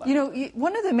sort through all that?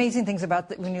 One of the amazing things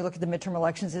about when you look at the midterm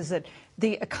elections is that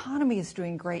the economy is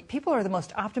doing great. People are the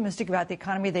most optimistic about the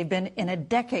economy they've been in a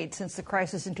decade since the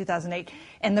crisis in 2008.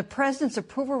 And the president's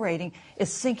approval rating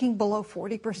is sinking below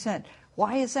 40%.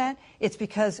 Why is that? It's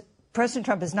because President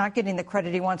Trump is not getting the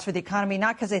credit he wants for the economy,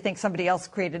 not because they think somebody else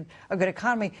created a good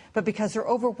economy, but because they're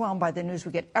overwhelmed by the news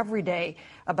we get every day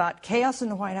about chaos in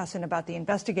the White House and about the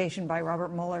investigation by Robert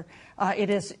Mueller. It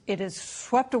has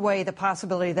swept away the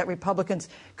possibility that Republicans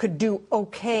could do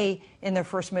okay in their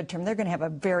first midterm. They're going to have a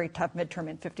very tough midterm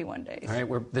in 51 days. All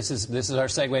right, this is our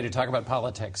segue to talk about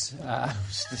politics.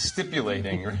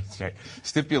 Stipulating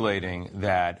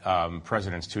that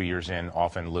presidents 2 years in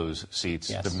often lose seats.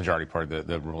 Yes. The majority party,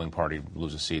 the ruling party,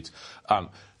 loses seats.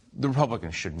 The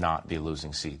Republicans should not be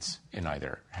losing seats in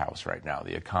either house right now.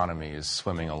 The economy is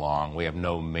swimming along. We have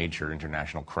no major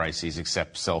international crises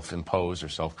except self-imposed or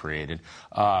self-created.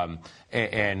 And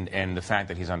the fact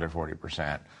that he's under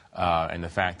 40%. And the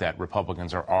fact that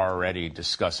Republicans are already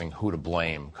discussing who to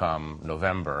blame come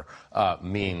November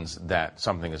means that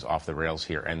something is off the rails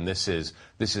here. And this is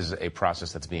a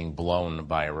process that's being blown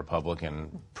by a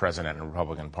Republican president and a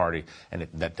Republican Party, and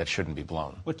that shouldn't be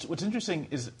blown. What's interesting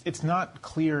is it's not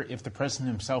clear if the president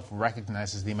himself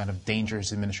recognizes the amount of danger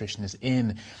his administration is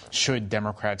in should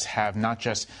Democrats have not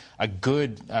just a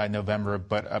good November,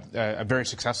 but a very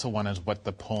successful one, is what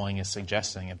the polling is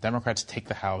suggesting. If Democrats take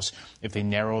the House, if they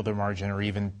narrow their margin, or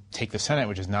even take the Senate,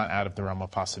 which is not out of the realm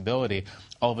of possibility,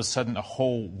 all of a sudden a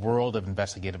whole world of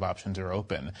investigative options are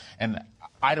open. And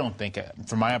I don't think,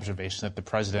 from my observation, that the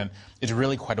president is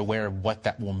really quite aware of what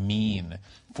that will mean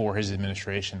for his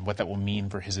administration, what that will mean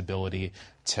for his ability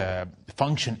to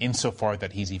function insofar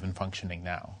that he's even functioning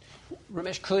now.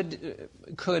 Ramesh,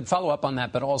 could follow up on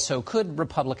that, but also could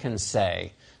Republicans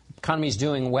say, economy's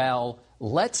doing well,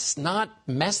 let's not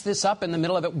mess this up in the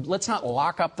middle of it. Let's not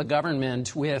lock up the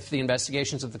government with the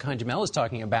investigations of the kind Jamel is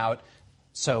talking about.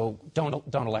 So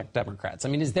don't elect Democrats. I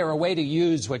mean, is there a way to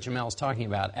use what Jamel is talking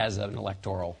about as an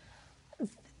electoral?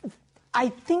 I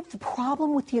think the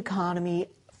problem with the economy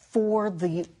for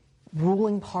the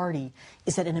ruling party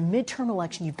is that in a midterm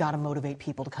election, you've got to motivate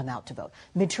people to come out to vote.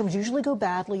 Midterms usually go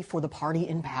badly for the party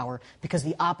in power because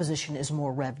the opposition is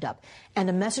more revved up. And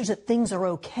a message that things are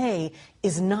okay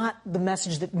is not the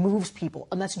message that moves people.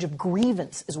 A message of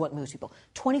grievance is what moves people.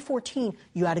 2014,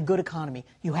 you had a good economy.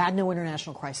 You had no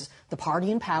international crisis. The party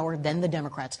in power, then the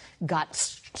Democrats, got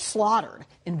slaughtered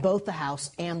in both the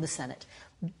House and the Senate.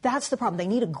 That's the problem. They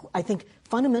need I think,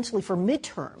 fundamentally for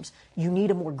midterms, you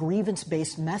need a more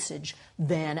grievance-based message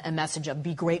than a message of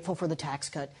be grateful for the tax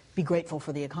cut, be grateful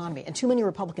for the economy. And too many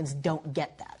Republicans don't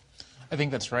get that. I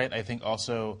think that's right. I think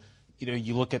also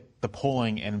you look at the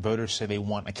polling and voters say they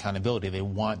want accountability. They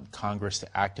want Congress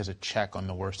to act as a check on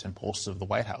the worst impulses of the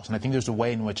White House. And I think there's a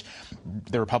way in which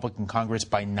the Republican Congress,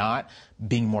 by not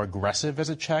being more aggressive as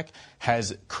a check,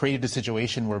 has created a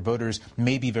situation where voters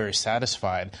may be very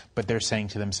satisfied, but they're saying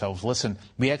to themselves, listen,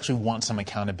 we actually want some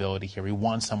accountability here. We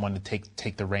want someone to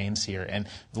take the reins here. And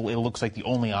it looks like the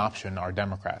only option are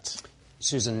Democrats.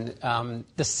 Susan,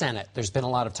 the Senate, there's been a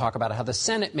lot of talk about how the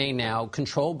Senate may now,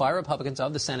 controlled by Republicans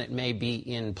of the Senate, may be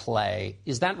in play.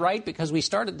 Is that right? Because we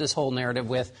started this whole narrative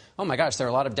with, oh, my gosh, there are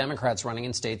a lot of Democrats running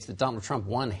in states that Donald Trump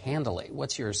won handily.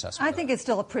 What's your assessment? I think it's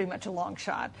still pretty much a long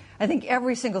shot. I think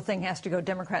every single thing has to go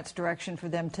Democrats' direction for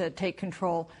them to take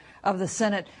control of the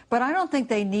Senate. But I don't think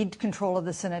they need control of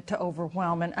the Senate to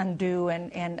overwhelm and undo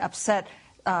and upset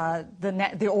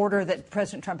the order that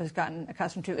President Trump has gotten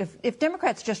accustomed to. If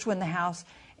Democrats just win the House,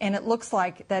 and it looks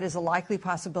like that is a likely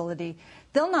possibility,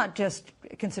 they'll not just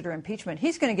consider impeachment.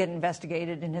 He's going to get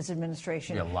investigated in his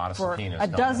administration for a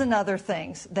dozen other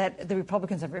things that the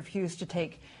Republicans have refused to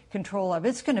take control of.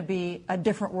 It's going to be a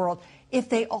different world. If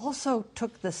they also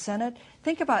took the Senate,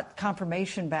 think about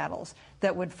confirmation battles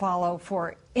that would follow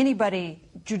for anybody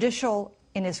judicial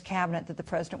in his cabinet that the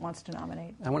president wants to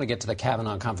nominate. I want to get to the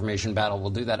Kavanaugh confirmation battle. We'll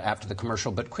do that after the commercial.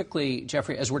 But quickly,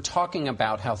 Jeffrey, as we're talking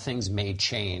about how things may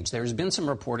change, there's been some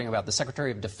reporting about the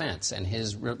Secretary of Defense and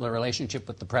his relationship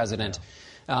with the president.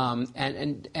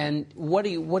 And what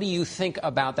do you think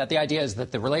about that? The idea is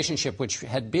that the relationship, which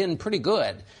had been pretty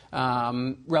good,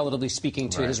 relatively speaking,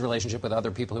 to his relationship with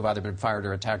other people who've either been fired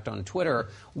or attacked on Twitter.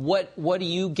 What do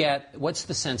you get? What's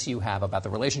the sense you have about the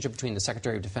relationship between the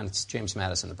Secretary of Defense, James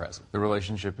Mattis, and the president? The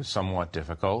relationship is somewhat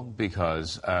difficult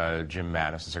because Jim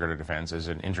Mattis, the Secretary of Defense, is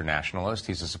an internationalist.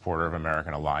 He's a supporter of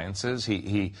American alliances.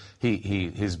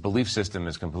 His belief system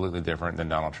is completely different than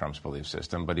Donald Trump's belief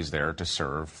system, but he's there to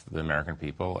serve the American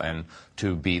people and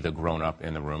to be the grown-up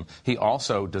in the room. He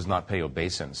also does not pay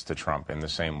obeisance to Trump in the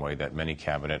same way that many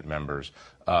cabinet members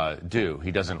do.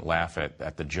 He doesn't laugh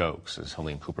at the jokes, as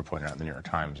Helene Cooper pointed out in the New York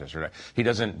Times yesterday. He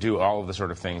doesn't do all of the sort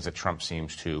of things that Trump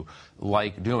seems to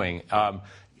like doing.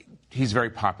 He's very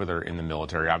popular in the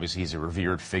military. Obviously, he's a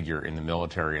revered figure in the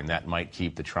military, and that might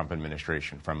keep the Trump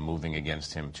administration from moving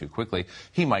against him too quickly.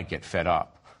 He might get fed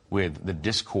up with the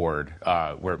discord.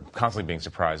 We're constantly being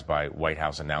surprised by White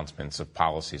House announcements of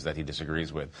policies that he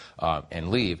disagrees with and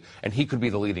leave. And he could be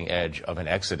the leading edge of an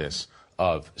exodus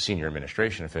of senior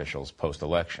administration officials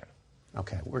post-election.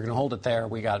 Okay, we're going to hold it there.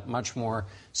 We got much more.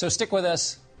 So stick with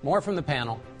us. More from the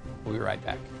panel. We'll be right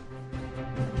back.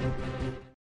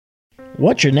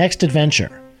 What's your next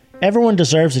adventure? Everyone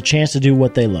deserves a chance to do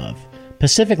what they love.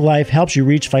 Pacific Life helps you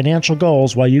reach financial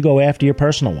goals while you go after your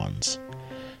personal ones.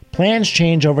 Plans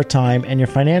change over time, and your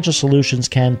financial solutions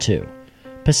can too.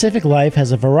 Pacific Life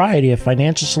has a variety of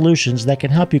financial solutions that can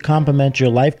help you complement your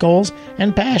life goals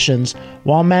and passions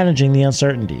while managing the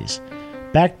uncertainties.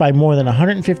 Backed by more than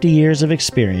 150 years of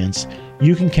experience,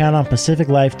 you can count on Pacific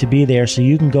Life to be there so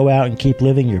you can go out and keep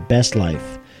living your best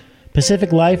life.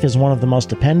 Pacific Life is one of the most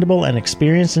dependable and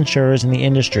experienced insurers in the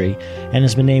industry and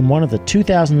has been named one of the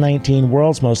 2019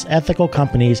 World's Most Ethical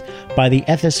Companies by the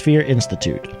Ethisphere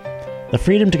Institute. The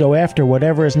freedom to go after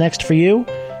whatever is next for you?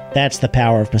 That's the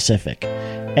power of Pacific.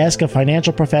 Ask a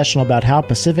financial professional about how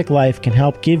Pacific Life can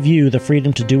help give you the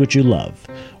freedom to do what you love,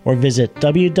 or visit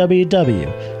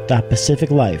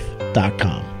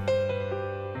www.pacificlife.com.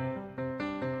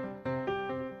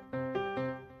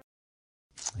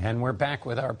 And we're back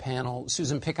with our panel.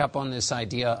 Susan, pick up on this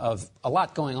idea of a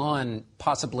lot going on,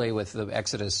 possibly with the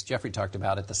exodus Jeffrey talked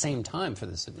about, at the same time for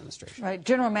this administration. Right.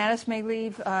 General Mattis may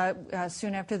leave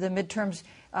soon after the midterms.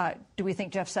 Do we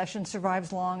think Jeff Sessions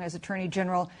survives long as Attorney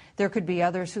General? There could be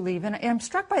others who leave. And I'm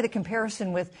struck by the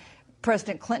comparison with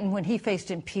President Clinton when he faced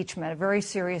impeachment, a very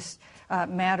serious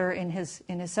matter in his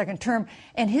second term,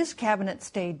 and his cabinet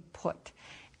stayed put.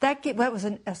 That was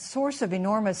a source of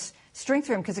enormous strength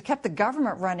for him because it kept the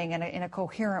government running in a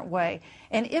coherent way.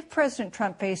 And if President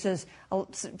Trump faces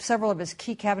several of his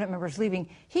key cabinet members leaving,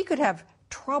 he could have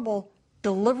trouble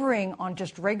delivering on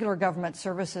just regular government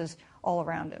services all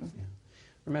around him. Yeah.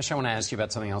 Ramesh, I want to ask you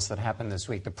about something else that happened this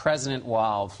week. The president,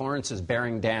 while Florence is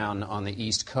bearing down on the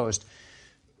East Coast,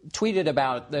 tweeted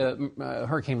about the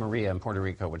Hurricane Maria in Puerto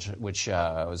Rico, which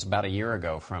was about a year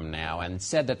ago from now, and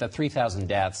said that the 3,000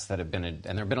 deaths that have been, and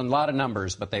there have been a lot of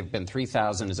numbers, but they've been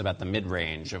 3,000 is about the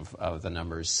mid-range of the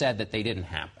numbers, said that they didn't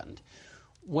happen.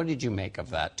 What did you make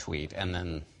of that tweet and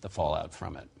then the fallout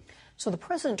from it? So the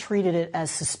president treated it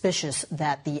as suspicious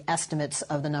that the estimates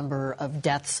of the number of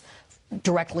deaths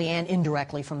directly and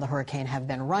indirectly from the hurricane have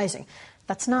been rising.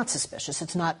 That's not suspicious.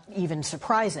 It's not even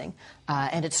surprising.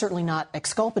 And it's certainly not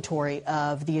exculpatory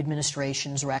of the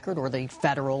administration's record or the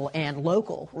federal and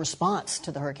local response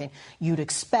to the hurricane. You'd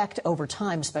expect over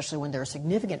time, especially when there are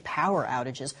significant power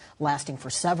outages lasting for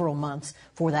several months,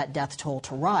 for that death toll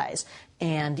to rise.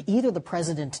 And either the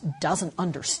president doesn't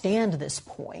understand this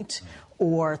point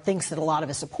or thinks that a lot of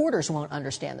his supporters won't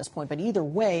understand this point. But either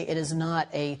way, it is not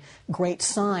a great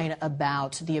sign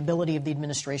about the ability of the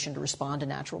administration to respond to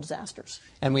natural disasters.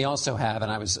 And we also have,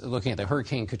 and I was looking at the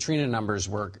Hurricane Katrina numbers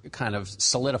were kind of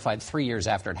solidified 3 years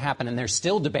after it happened, and there's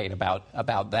still debate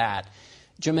about that.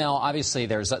 Jamel, obviously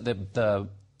there's the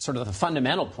sort of the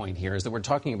fundamental point here is that we're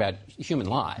talking about human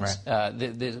lives. Right.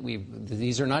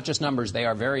 These are not just numbers. They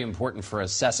are very important for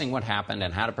assessing what happened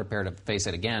and how to prepare to face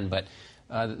it again. But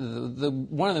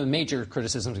one of the major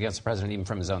criticisms against the president, even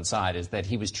from his own side, is that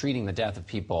he was treating the death of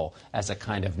people as a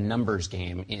kind of numbers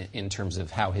game in terms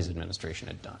of how his administration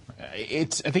had done. I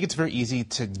think it's very easy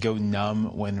to go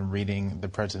numb when reading the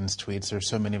president's tweets. There's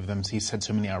so many of them. He's said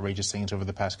so many outrageous things over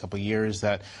the past couple of years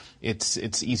that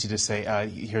it's easy to say,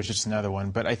 here's just another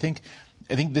one. But I think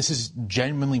this is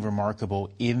genuinely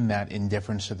remarkable in that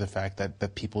indifference to the fact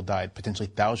that people died. Potentially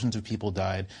thousands of people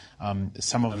died.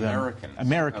 Some of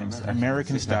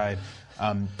Americans died.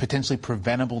 Potentially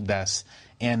preventable deaths.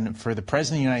 And for the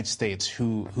President of the United States,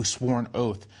 who swore an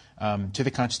oath to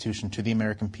the Constitution, to the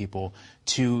American people,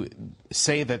 to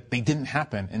say that they didn't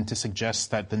happen and to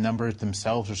suggest that the numbers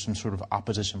themselves are some sort of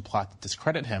opposition plot to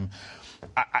discredit him,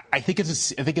 I think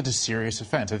it's a serious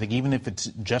offense. I think even if it's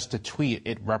just a tweet,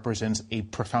 it represents a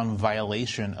profound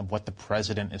violation of what the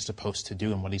president is supposed to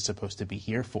do and what he's supposed to be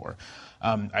here for.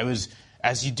 I was,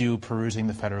 as you do, perusing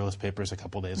the Federalist Papers a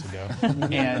couple days ago.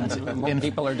 And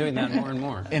people are doing that more and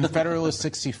more. In Federalist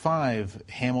 65,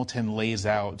 Hamilton lays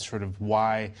out sort of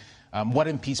why what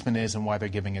impeachment is and why they're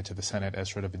giving it to the Senate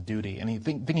as sort of a duty. And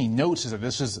the thing he notes is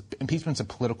that impeachment's a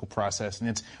political process, and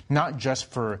it's not just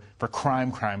for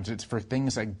crimes. It's for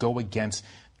things that go against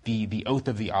the oath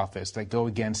of the office, that go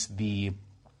against the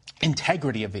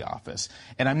integrity of the office.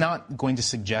 And I'm not going to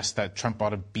suggest that Trump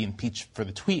ought to be impeached for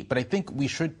the tweet, but I think we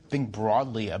should think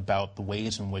broadly about the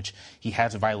ways in which he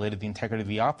has violated the integrity of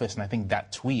the office. And I think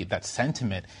that tweet, that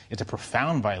sentiment, is a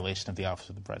profound violation of the office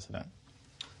of the president.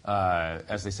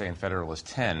 As they say in Federalist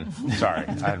 10, sorry,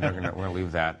 we're going to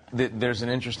leave that. There's an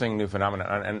interesting new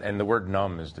phenomenon, and the word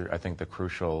numb is, I think, the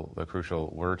crucial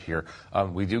word here.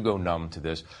 We do go numb to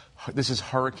this. This is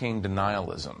hurricane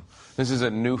denialism. This is a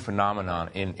new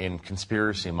phenomenon in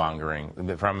conspiracy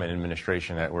mongering from an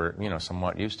administration that we're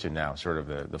somewhat used to now, sort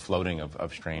of the floating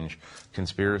of strange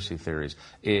conspiracy theories.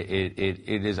 It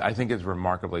is, I think, is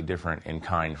remarkably different in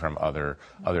kind from other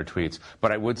tweets.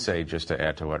 But I would say, just to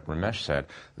add to what Ramesh said,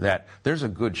 that there's a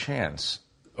good chance,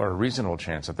 or a reasonable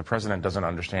chance, that the president doesn't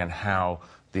understand how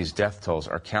these death tolls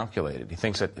are calculated. He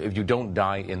thinks that if you don't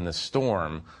die in the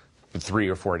storm, 3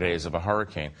 or 4 days of a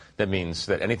hurricane, that means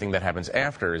that anything that happens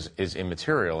after is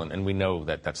immaterial, and we know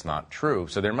that that's not true.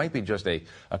 So there might be just a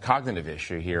cognitive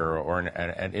issue here, or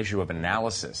an issue of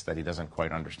analysis that he doesn't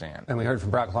quite understand. And we heard from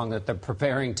Brock Long that they're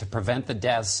preparing to prevent the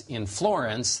deaths in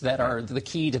Florence that are the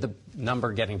key to the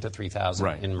number getting to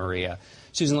 3,000 in Maria.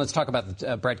 Susan, let's talk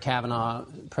about Brett Kavanaugh,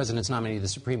 President's nominee to the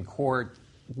Supreme Court.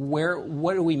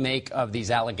 What do we make of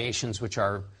these allegations, which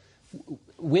are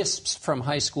wisps from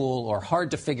high school or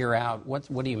hard to figure out? What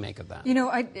do you make of that?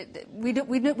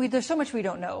 There's so much we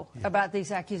don't know about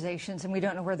these accusations, and we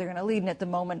don't know where they're going to lead. And at the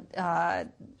moment,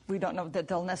 we don't know that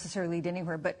they'll necessarily lead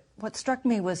anywhere. But what struck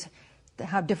me was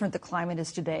how different the climate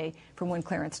is today from when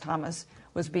Clarence Thomas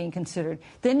was being considered.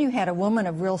 Then you had a woman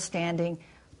of real standing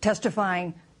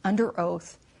testifying under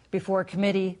oath before a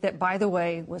committee that, by the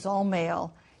way, was all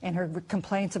male, and her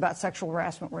complaints about sexual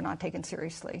harassment were not taken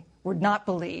seriously, were not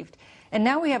believed. And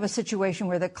now we have a situation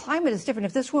where the climate is different.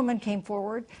 If this woman came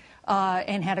forward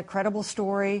and had a credible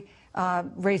story,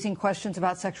 raising questions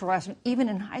about sexual harassment, even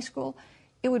in high school,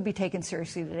 it would be taken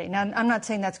seriously today. Now, I'm not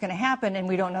saying that's going to happen, and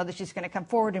we don't know that she's going to come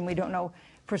forward, and we don't know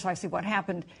precisely what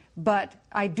happened, but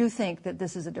I do think that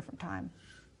this is a different time.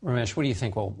 Ramesh, what do you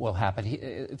think will happen?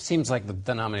 It seems like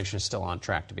the nomination is still on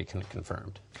track to be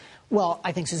confirmed. Well,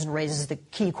 I think Susan raises the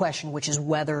key question, which is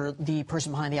whether the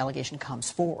person behind the allegation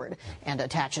comes forward and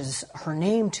attaches her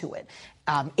name to it.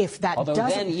 If that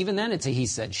doesn't, even then it's a he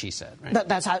said, she said, right?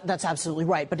 That's absolutely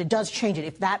right, but it does change it.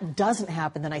 If that doesn't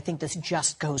happen, then I think this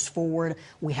just goes forward.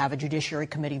 We have a Judiciary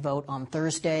Committee vote on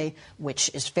Thursday, which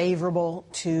is favorable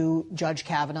to Judge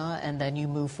Kavanaugh, and then you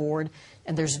move forward.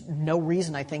 And there's no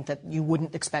reason, I think, that you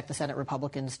wouldn't expect the Senate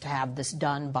Republicans to have this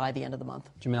done by the end of the month.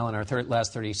 Jamel, in our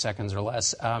last 30 seconds or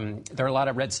less, there are a lot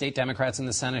of red state Democrats in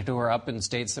the Senate who are up in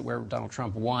states where Donald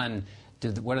Trump won.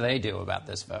 what do they do about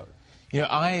this vote? You know,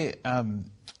 I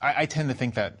tend to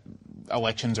think that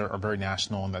elections are very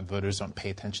national and that voters don't pay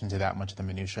attention to that much of the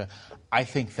minutia. I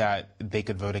think that they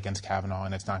could vote against Kavanaugh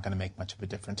and it's not going to make much of a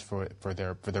difference for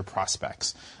their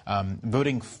prospects.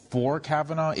 Voting for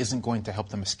Kavanaugh isn't going to help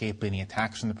them escape any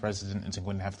attacks from the president. Isn't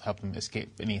going to help them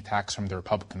escape any attacks from their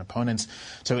Republican opponents.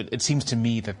 So it seems to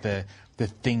me that the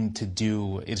thing to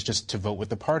do is just to vote with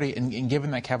the party. And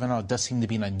given that Kavanaugh does seem to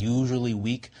be an unusually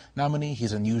weak nominee,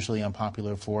 he's unusually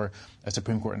unpopular for a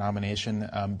Supreme Court nomination,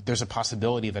 there's a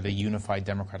possibility that a unified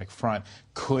Democratic front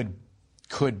could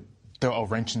throw a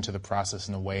wrench into the process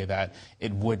in a way that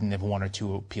it wouldn't if one or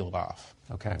two peeled off.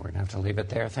 Okay, we're going to have to leave it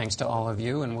there. Thanks to all of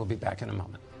you, and we'll be back in a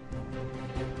moment.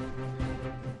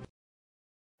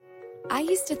 I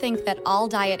used to think that all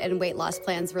diet and weight loss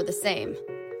plans were the same.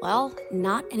 Well,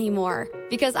 not anymore,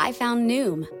 because I found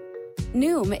Noom.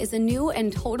 Noom is a new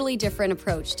and totally different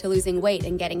approach to losing weight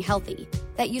and getting healthy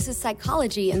that uses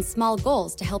psychology and small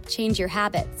goals to help change your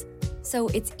habits. So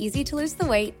it's easy to lose the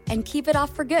weight and keep it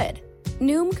off for good.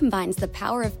 Noom combines the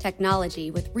power of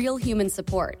technology with real human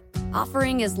support,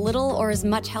 offering as little or as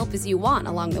much help as you want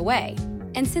along the way.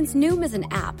 And since Noom is an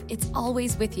app, it's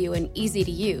always with you and easy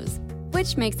to use,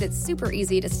 which makes it super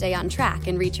easy to stay on track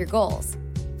and reach your goals.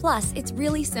 Plus, it's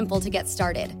really simple to get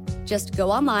started. Just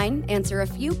go online, answer a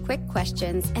few quick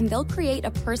questions, and they'll create a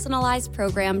personalized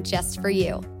program just for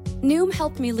you. Noom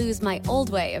helped me lose my old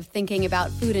way of thinking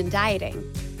about food and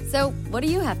dieting. So, what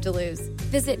do you have to lose?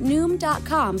 Visit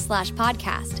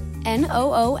Noom.com/podcast,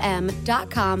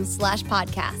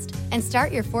 NOOM.com/podcast, and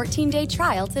start your 14-day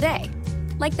trial today.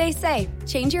 Like they say,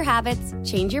 change your habits,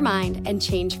 change your mind, and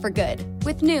change for good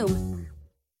with Noom.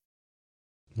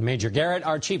 Major Garrett,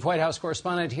 our chief White House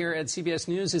correspondent here at CBS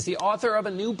News, is the author of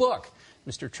a new book,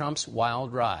 Mr. Trump's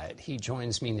Wild Ride. He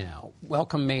joins me now.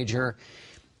 Welcome, Major.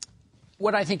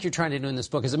 What I think you're trying to do in this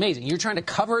book is amazing. You're trying to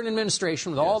cover an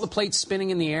administration with all the plates spinning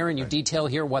in the air, and you detail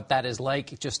here what that is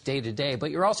like just day to day.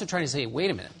 But you're also trying to say, wait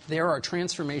a minute, there are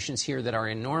transformations here that are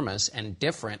enormous and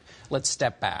different. Let's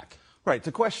step back. Right.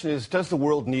 The question is, does the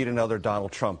world need another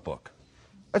Donald Trump book?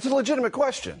 That's a legitimate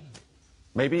question.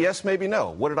 Maybe yes, maybe no.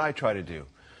 What did I try to do?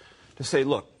 To say,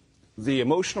 look, the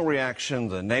emotional reaction,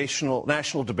 the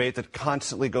national debate that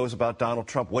constantly goes about Donald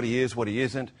Trump, what he is, what he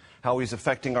isn't, how he's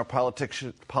affecting our politics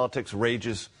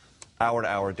rages hour to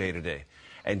hour, day to day.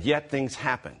 And yet things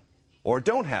happen or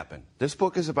don't happen. This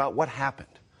book is about what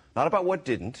happened, not about what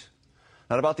didn't,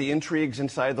 not about the intrigues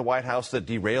inside the White House that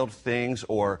derailed things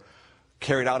or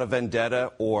carried out a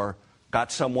vendetta or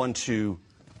got someone to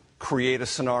create a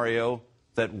scenario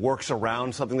that works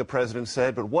around something the president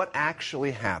said, but what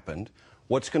actually happened,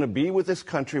 what's going to be with this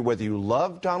country, whether you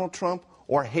love Donald Trump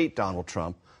or hate Donald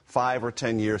Trump 5 or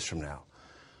 10 years from now.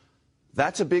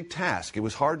 That's a big task. It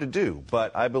was hard to do,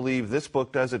 but I believe this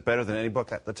book does it better than any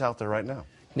book that's out there right now.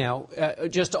 Now,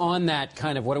 just on that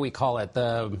kind of, what do we call it,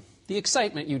 the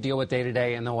excitement you deal with day to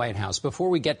day in the White House, before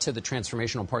we get to the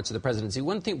transformational parts of the presidency,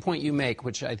 one point you make,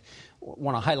 which I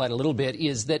want to highlight a little bit,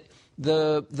 is that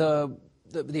the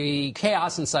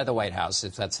chaos inside the White House,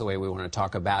 if that's the way we want to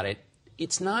talk about it,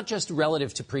 it's not just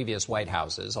relative to previous White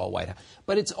Houses, all White House,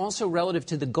 but it's also relative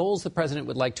to the goals the president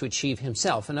would like to achieve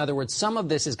himself. In other words, some of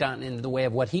this has gotten into the way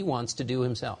of what he wants to do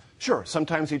himself. Sure.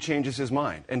 Sometimes he changes his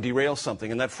mind and derails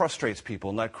something, and that frustrates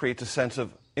people, and that creates a sense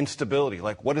of instability.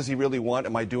 Like, what does he really want?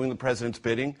 Am I doing the president's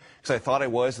bidding? Because I thought I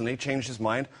was, and they changed his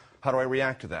mind. How do I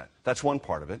react to that? That's one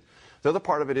part of it. The other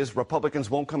part of it is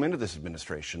Republicans won't come into this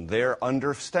administration. They're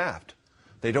understaffed.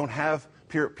 They don't have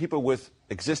people with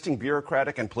existing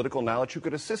bureaucratic and political knowledge who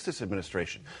could assist this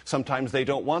administration. Sometimes they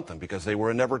don't want them because they were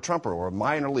a never-Trumper or a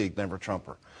minor league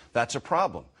never-Trumper. That's a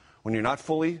problem. When you're not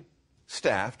fully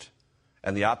staffed,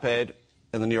 and the op-ed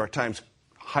in the New York Times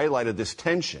highlighted this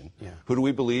tension, who do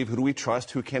we believe, who do we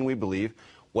trust, who can we believe,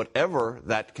 whatever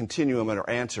that continuum or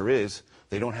answer is,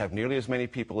 they don't have nearly as many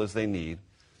people as they need.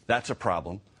 That's a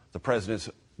problem. The president's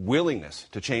willingness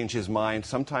to change his mind,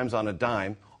 sometimes on a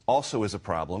dime, also is a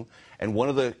problem. And one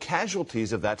of the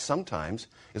casualties of that sometimes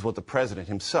is what the president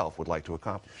himself would like to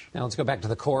accomplish. Now let's go back to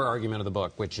the core argument of the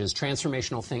book, which is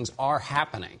transformational things are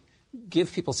happening.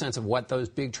 Give people a sense of what those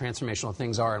big transformational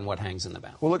things are and what hangs in the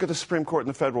balance. Well, look at the Supreme Court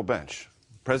and the federal bench.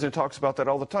 The president talks about that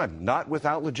all the time, not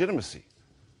without legitimacy.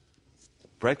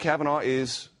 Brett Kavanaugh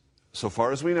is, so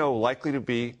far as we know, likely to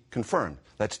be confirmed.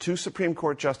 That's 2 Supreme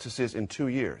Court justices in 2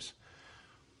 years.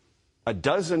 A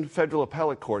dozen federal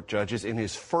appellate court judges in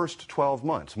his first 12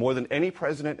 months, more than any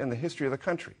president in the history of the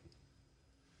country.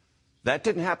 That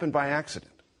didn't happen by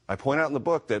accident. I point out in the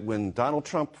book that when Donald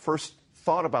Trump first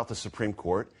thought about the Supreme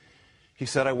Court, he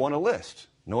said, I want a list.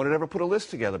 No one had ever put a list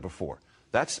together before.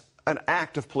 That's an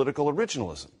act of political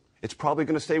originalism. It's probably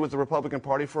going to stay with the Republican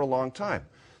Party for a long time.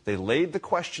 They laid the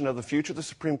question of the future of the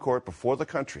Supreme Court before the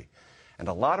country. And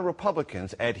a lot of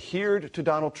Republicans adhered to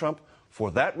Donald Trump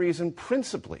for that reason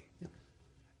principally,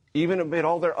 even amid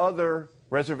all their other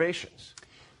reservations.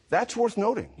 That's worth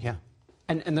noting. Yeah.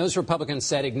 And those Republicans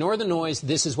said, ignore the noise.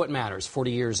 This is what matters.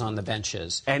 40 years on the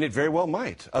benches. And it very well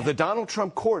might. The Donald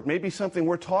Trump court may be something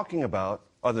we're talking about,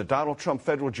 or the Donald Trump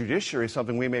federal judiciary is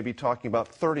something we may be talking about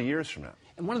 30 years from now.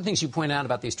 And one of the things you point out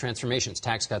about these transformations,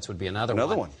 tax cuts would be another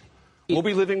one. We'll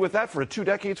be living with that for 2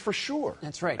 decades for sure.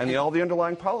 That's right. And all the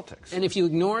underlying politics. And if you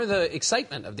ignore the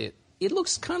excitement of it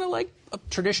looks kind of like a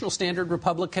traditional standard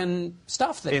Republican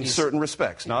stuff. In certain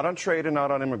respects, not on trade and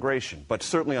not on immigration, but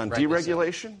certainly on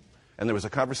deregulation. And there was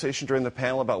a conversation during the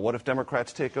panel about what if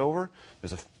Democrats take over.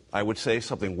 There's I would say,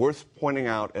 something worth pointing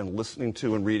out and listening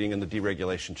to and reading in the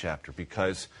deregulation chapter,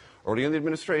 because early in the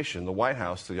administration, the White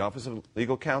House, the Office of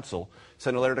Legal Counsel,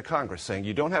 sent a letter to Congress saying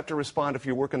you don't have to respond if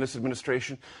you work in this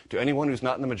administration to anyone who's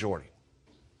not in the majority.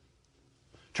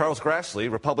 Charles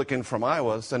Grassley, Republican from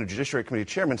Iowa, Senate Judiciary Committee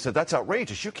chairman, said that's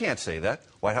outrageous. You can't say that.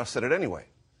 White House said it anyway.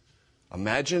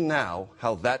 Imagine now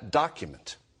how that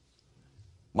document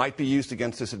might be used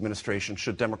against this administration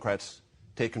should Democrats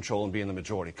take control and be in the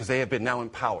majority, because they have been now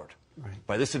empowered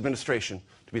by this administration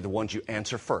to be the ones you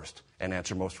answer first and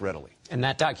answer most readily. And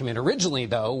that document originally,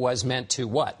 though, was meant to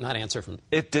what? Not answer from...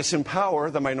 It disempower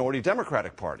the minority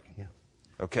Democratic Party. Yeah.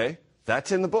 Okay?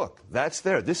 That's in the book. That's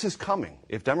there. This is coming.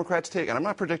 If Democrats take, and I'm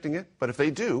not predicting it, but if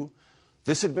they do,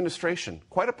 this administration,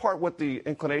 quite apart what the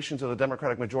inclinations of the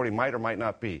Democratic majority might or might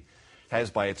not be,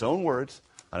 has, by its own words,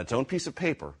 on its own piece of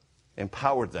paper,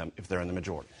 empowered them if they're in the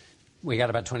majority. We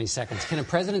got about 20 seconds. Can a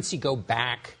presidency go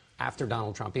back after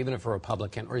Donald Trump, even if a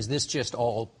Republican, or is this just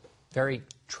all very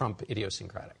Trump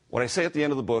idiosyncratic? What I say at the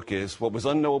end of the book is what was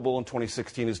unknowable in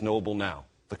 2016 is knowable now.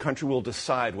 The country will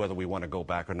decide whether we want to go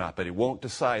back or not, but it won't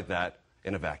decide that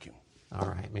in a vacuum. All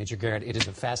right, Major Garrett, it is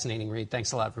a fascinating read.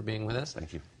 Thanks a lot for being with us.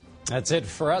 Thank you. That's it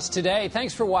for us today.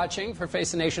 Thanks for watching. For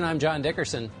Face the Nation, I'm John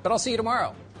Dickerson, but I'll see you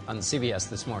tomorrow on CBS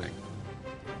This Morning.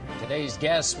 Today's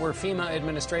guests were FEMA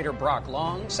Administrator Brock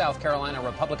Long, South Carolina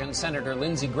Republican Senator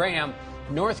Lindsey Graham,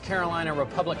 North Carolina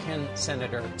Republican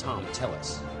Senator Thom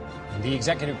Tillis. The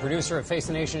executive producer of Face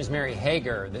the Nation is Mary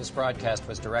Hager. This broadcast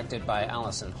was directed by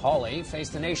Allison Hawley. Face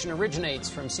the Nation originates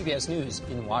from CBS News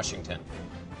in Washington.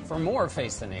 For more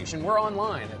Face the Nation, we're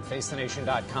online at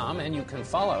facethenation.com, and you can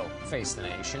follow Face the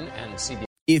Nation and CBS.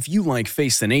 If you like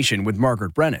Face the Nation with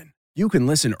Margaret Brennan, you can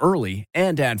listen early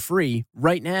and ad-free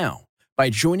right now by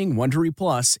joining Wondery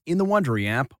Plus in the Wondery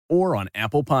app or on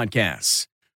Apple Podcasts.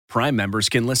 Prime members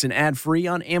can listen ad-free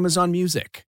on Amazon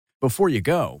Music. Before you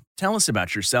go, tell us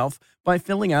about yourself by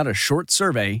filling out a short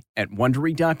survey at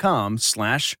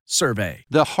Wondery.com/survey.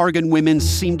 The Hargan women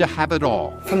seem to have it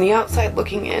all. From the outside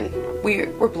looking in, we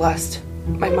were blessed.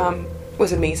 My mom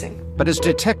was amazing. But as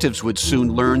detectives would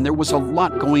soon learn, there was a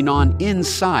lot going on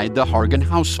inside the Hargan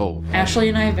household. Ashley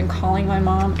and I have been calling my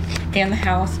mom and the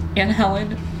house and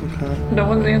Helen. No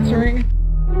one's answering.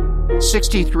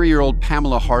 63-year-old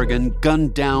Pamela Hargan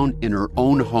gunned down in her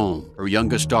own home. Her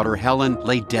youngest daughter, Helen,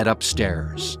 lay dead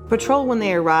upstairs. Patrol, when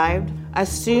they arrived,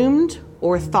 assumed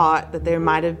or thought that there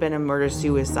might have been a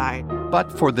murder-suicide.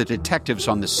 But for the detectives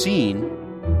on the scene,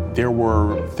 there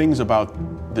were things about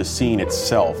the scene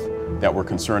itself that were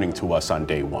concerning to us on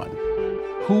day one.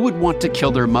 Who would want to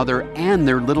kill their mother and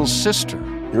their little sister?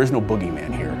 There is no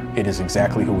boogeyman here. It is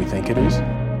exactly who we think it is.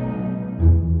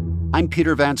 I'm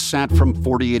Peter Van Sant from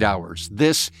 48 Hours.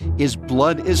 This is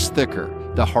Blood is Thicker,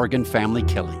 the Hargan Family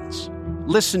Killings.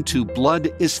 Listen to Blood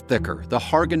is Thicker, the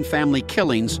Hargan Family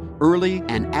Killings, early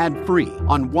and ad-free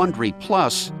on Wondery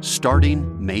Plus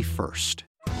starting May 1st.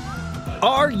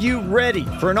 Are you ready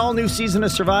for an all-new season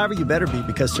of Survivor? You better be,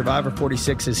 because Survivor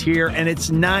 46 is here, and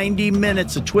it's 90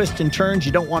 minutes of twists and turns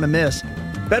you don't want to miss.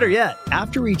 Better yet,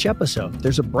 after each episode,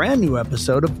 there's a brand new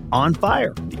episode of On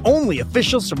Fire, the only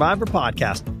official Survivor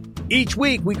podcast. Each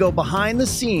week, we go behind the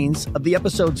scenes of the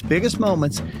episode's biggest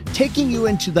moments, taking you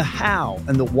into the how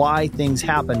and the why things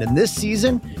happened. And this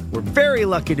season, we're very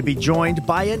lucky to be joined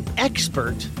by an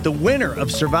expert, the winner of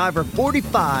Survivor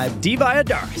 45, Dee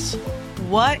Valladares.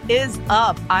 What is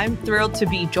up? I'm thrilled to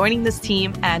be joining this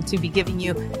team and to be giving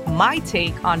you my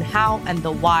take on how and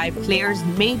the why players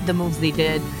made the moves they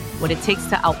did, what it takes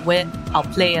to outwit,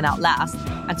 outplay, and outlast,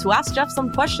 and to ask Jeff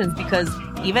some questions, because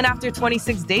even after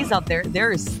 26 days out there,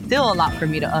 there is still a lot for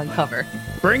me to uncover.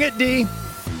 Bring it, Dee.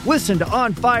 Listen to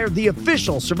On Fire, the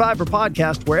official Survivor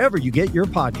podcast, wherever you get your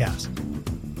podcast.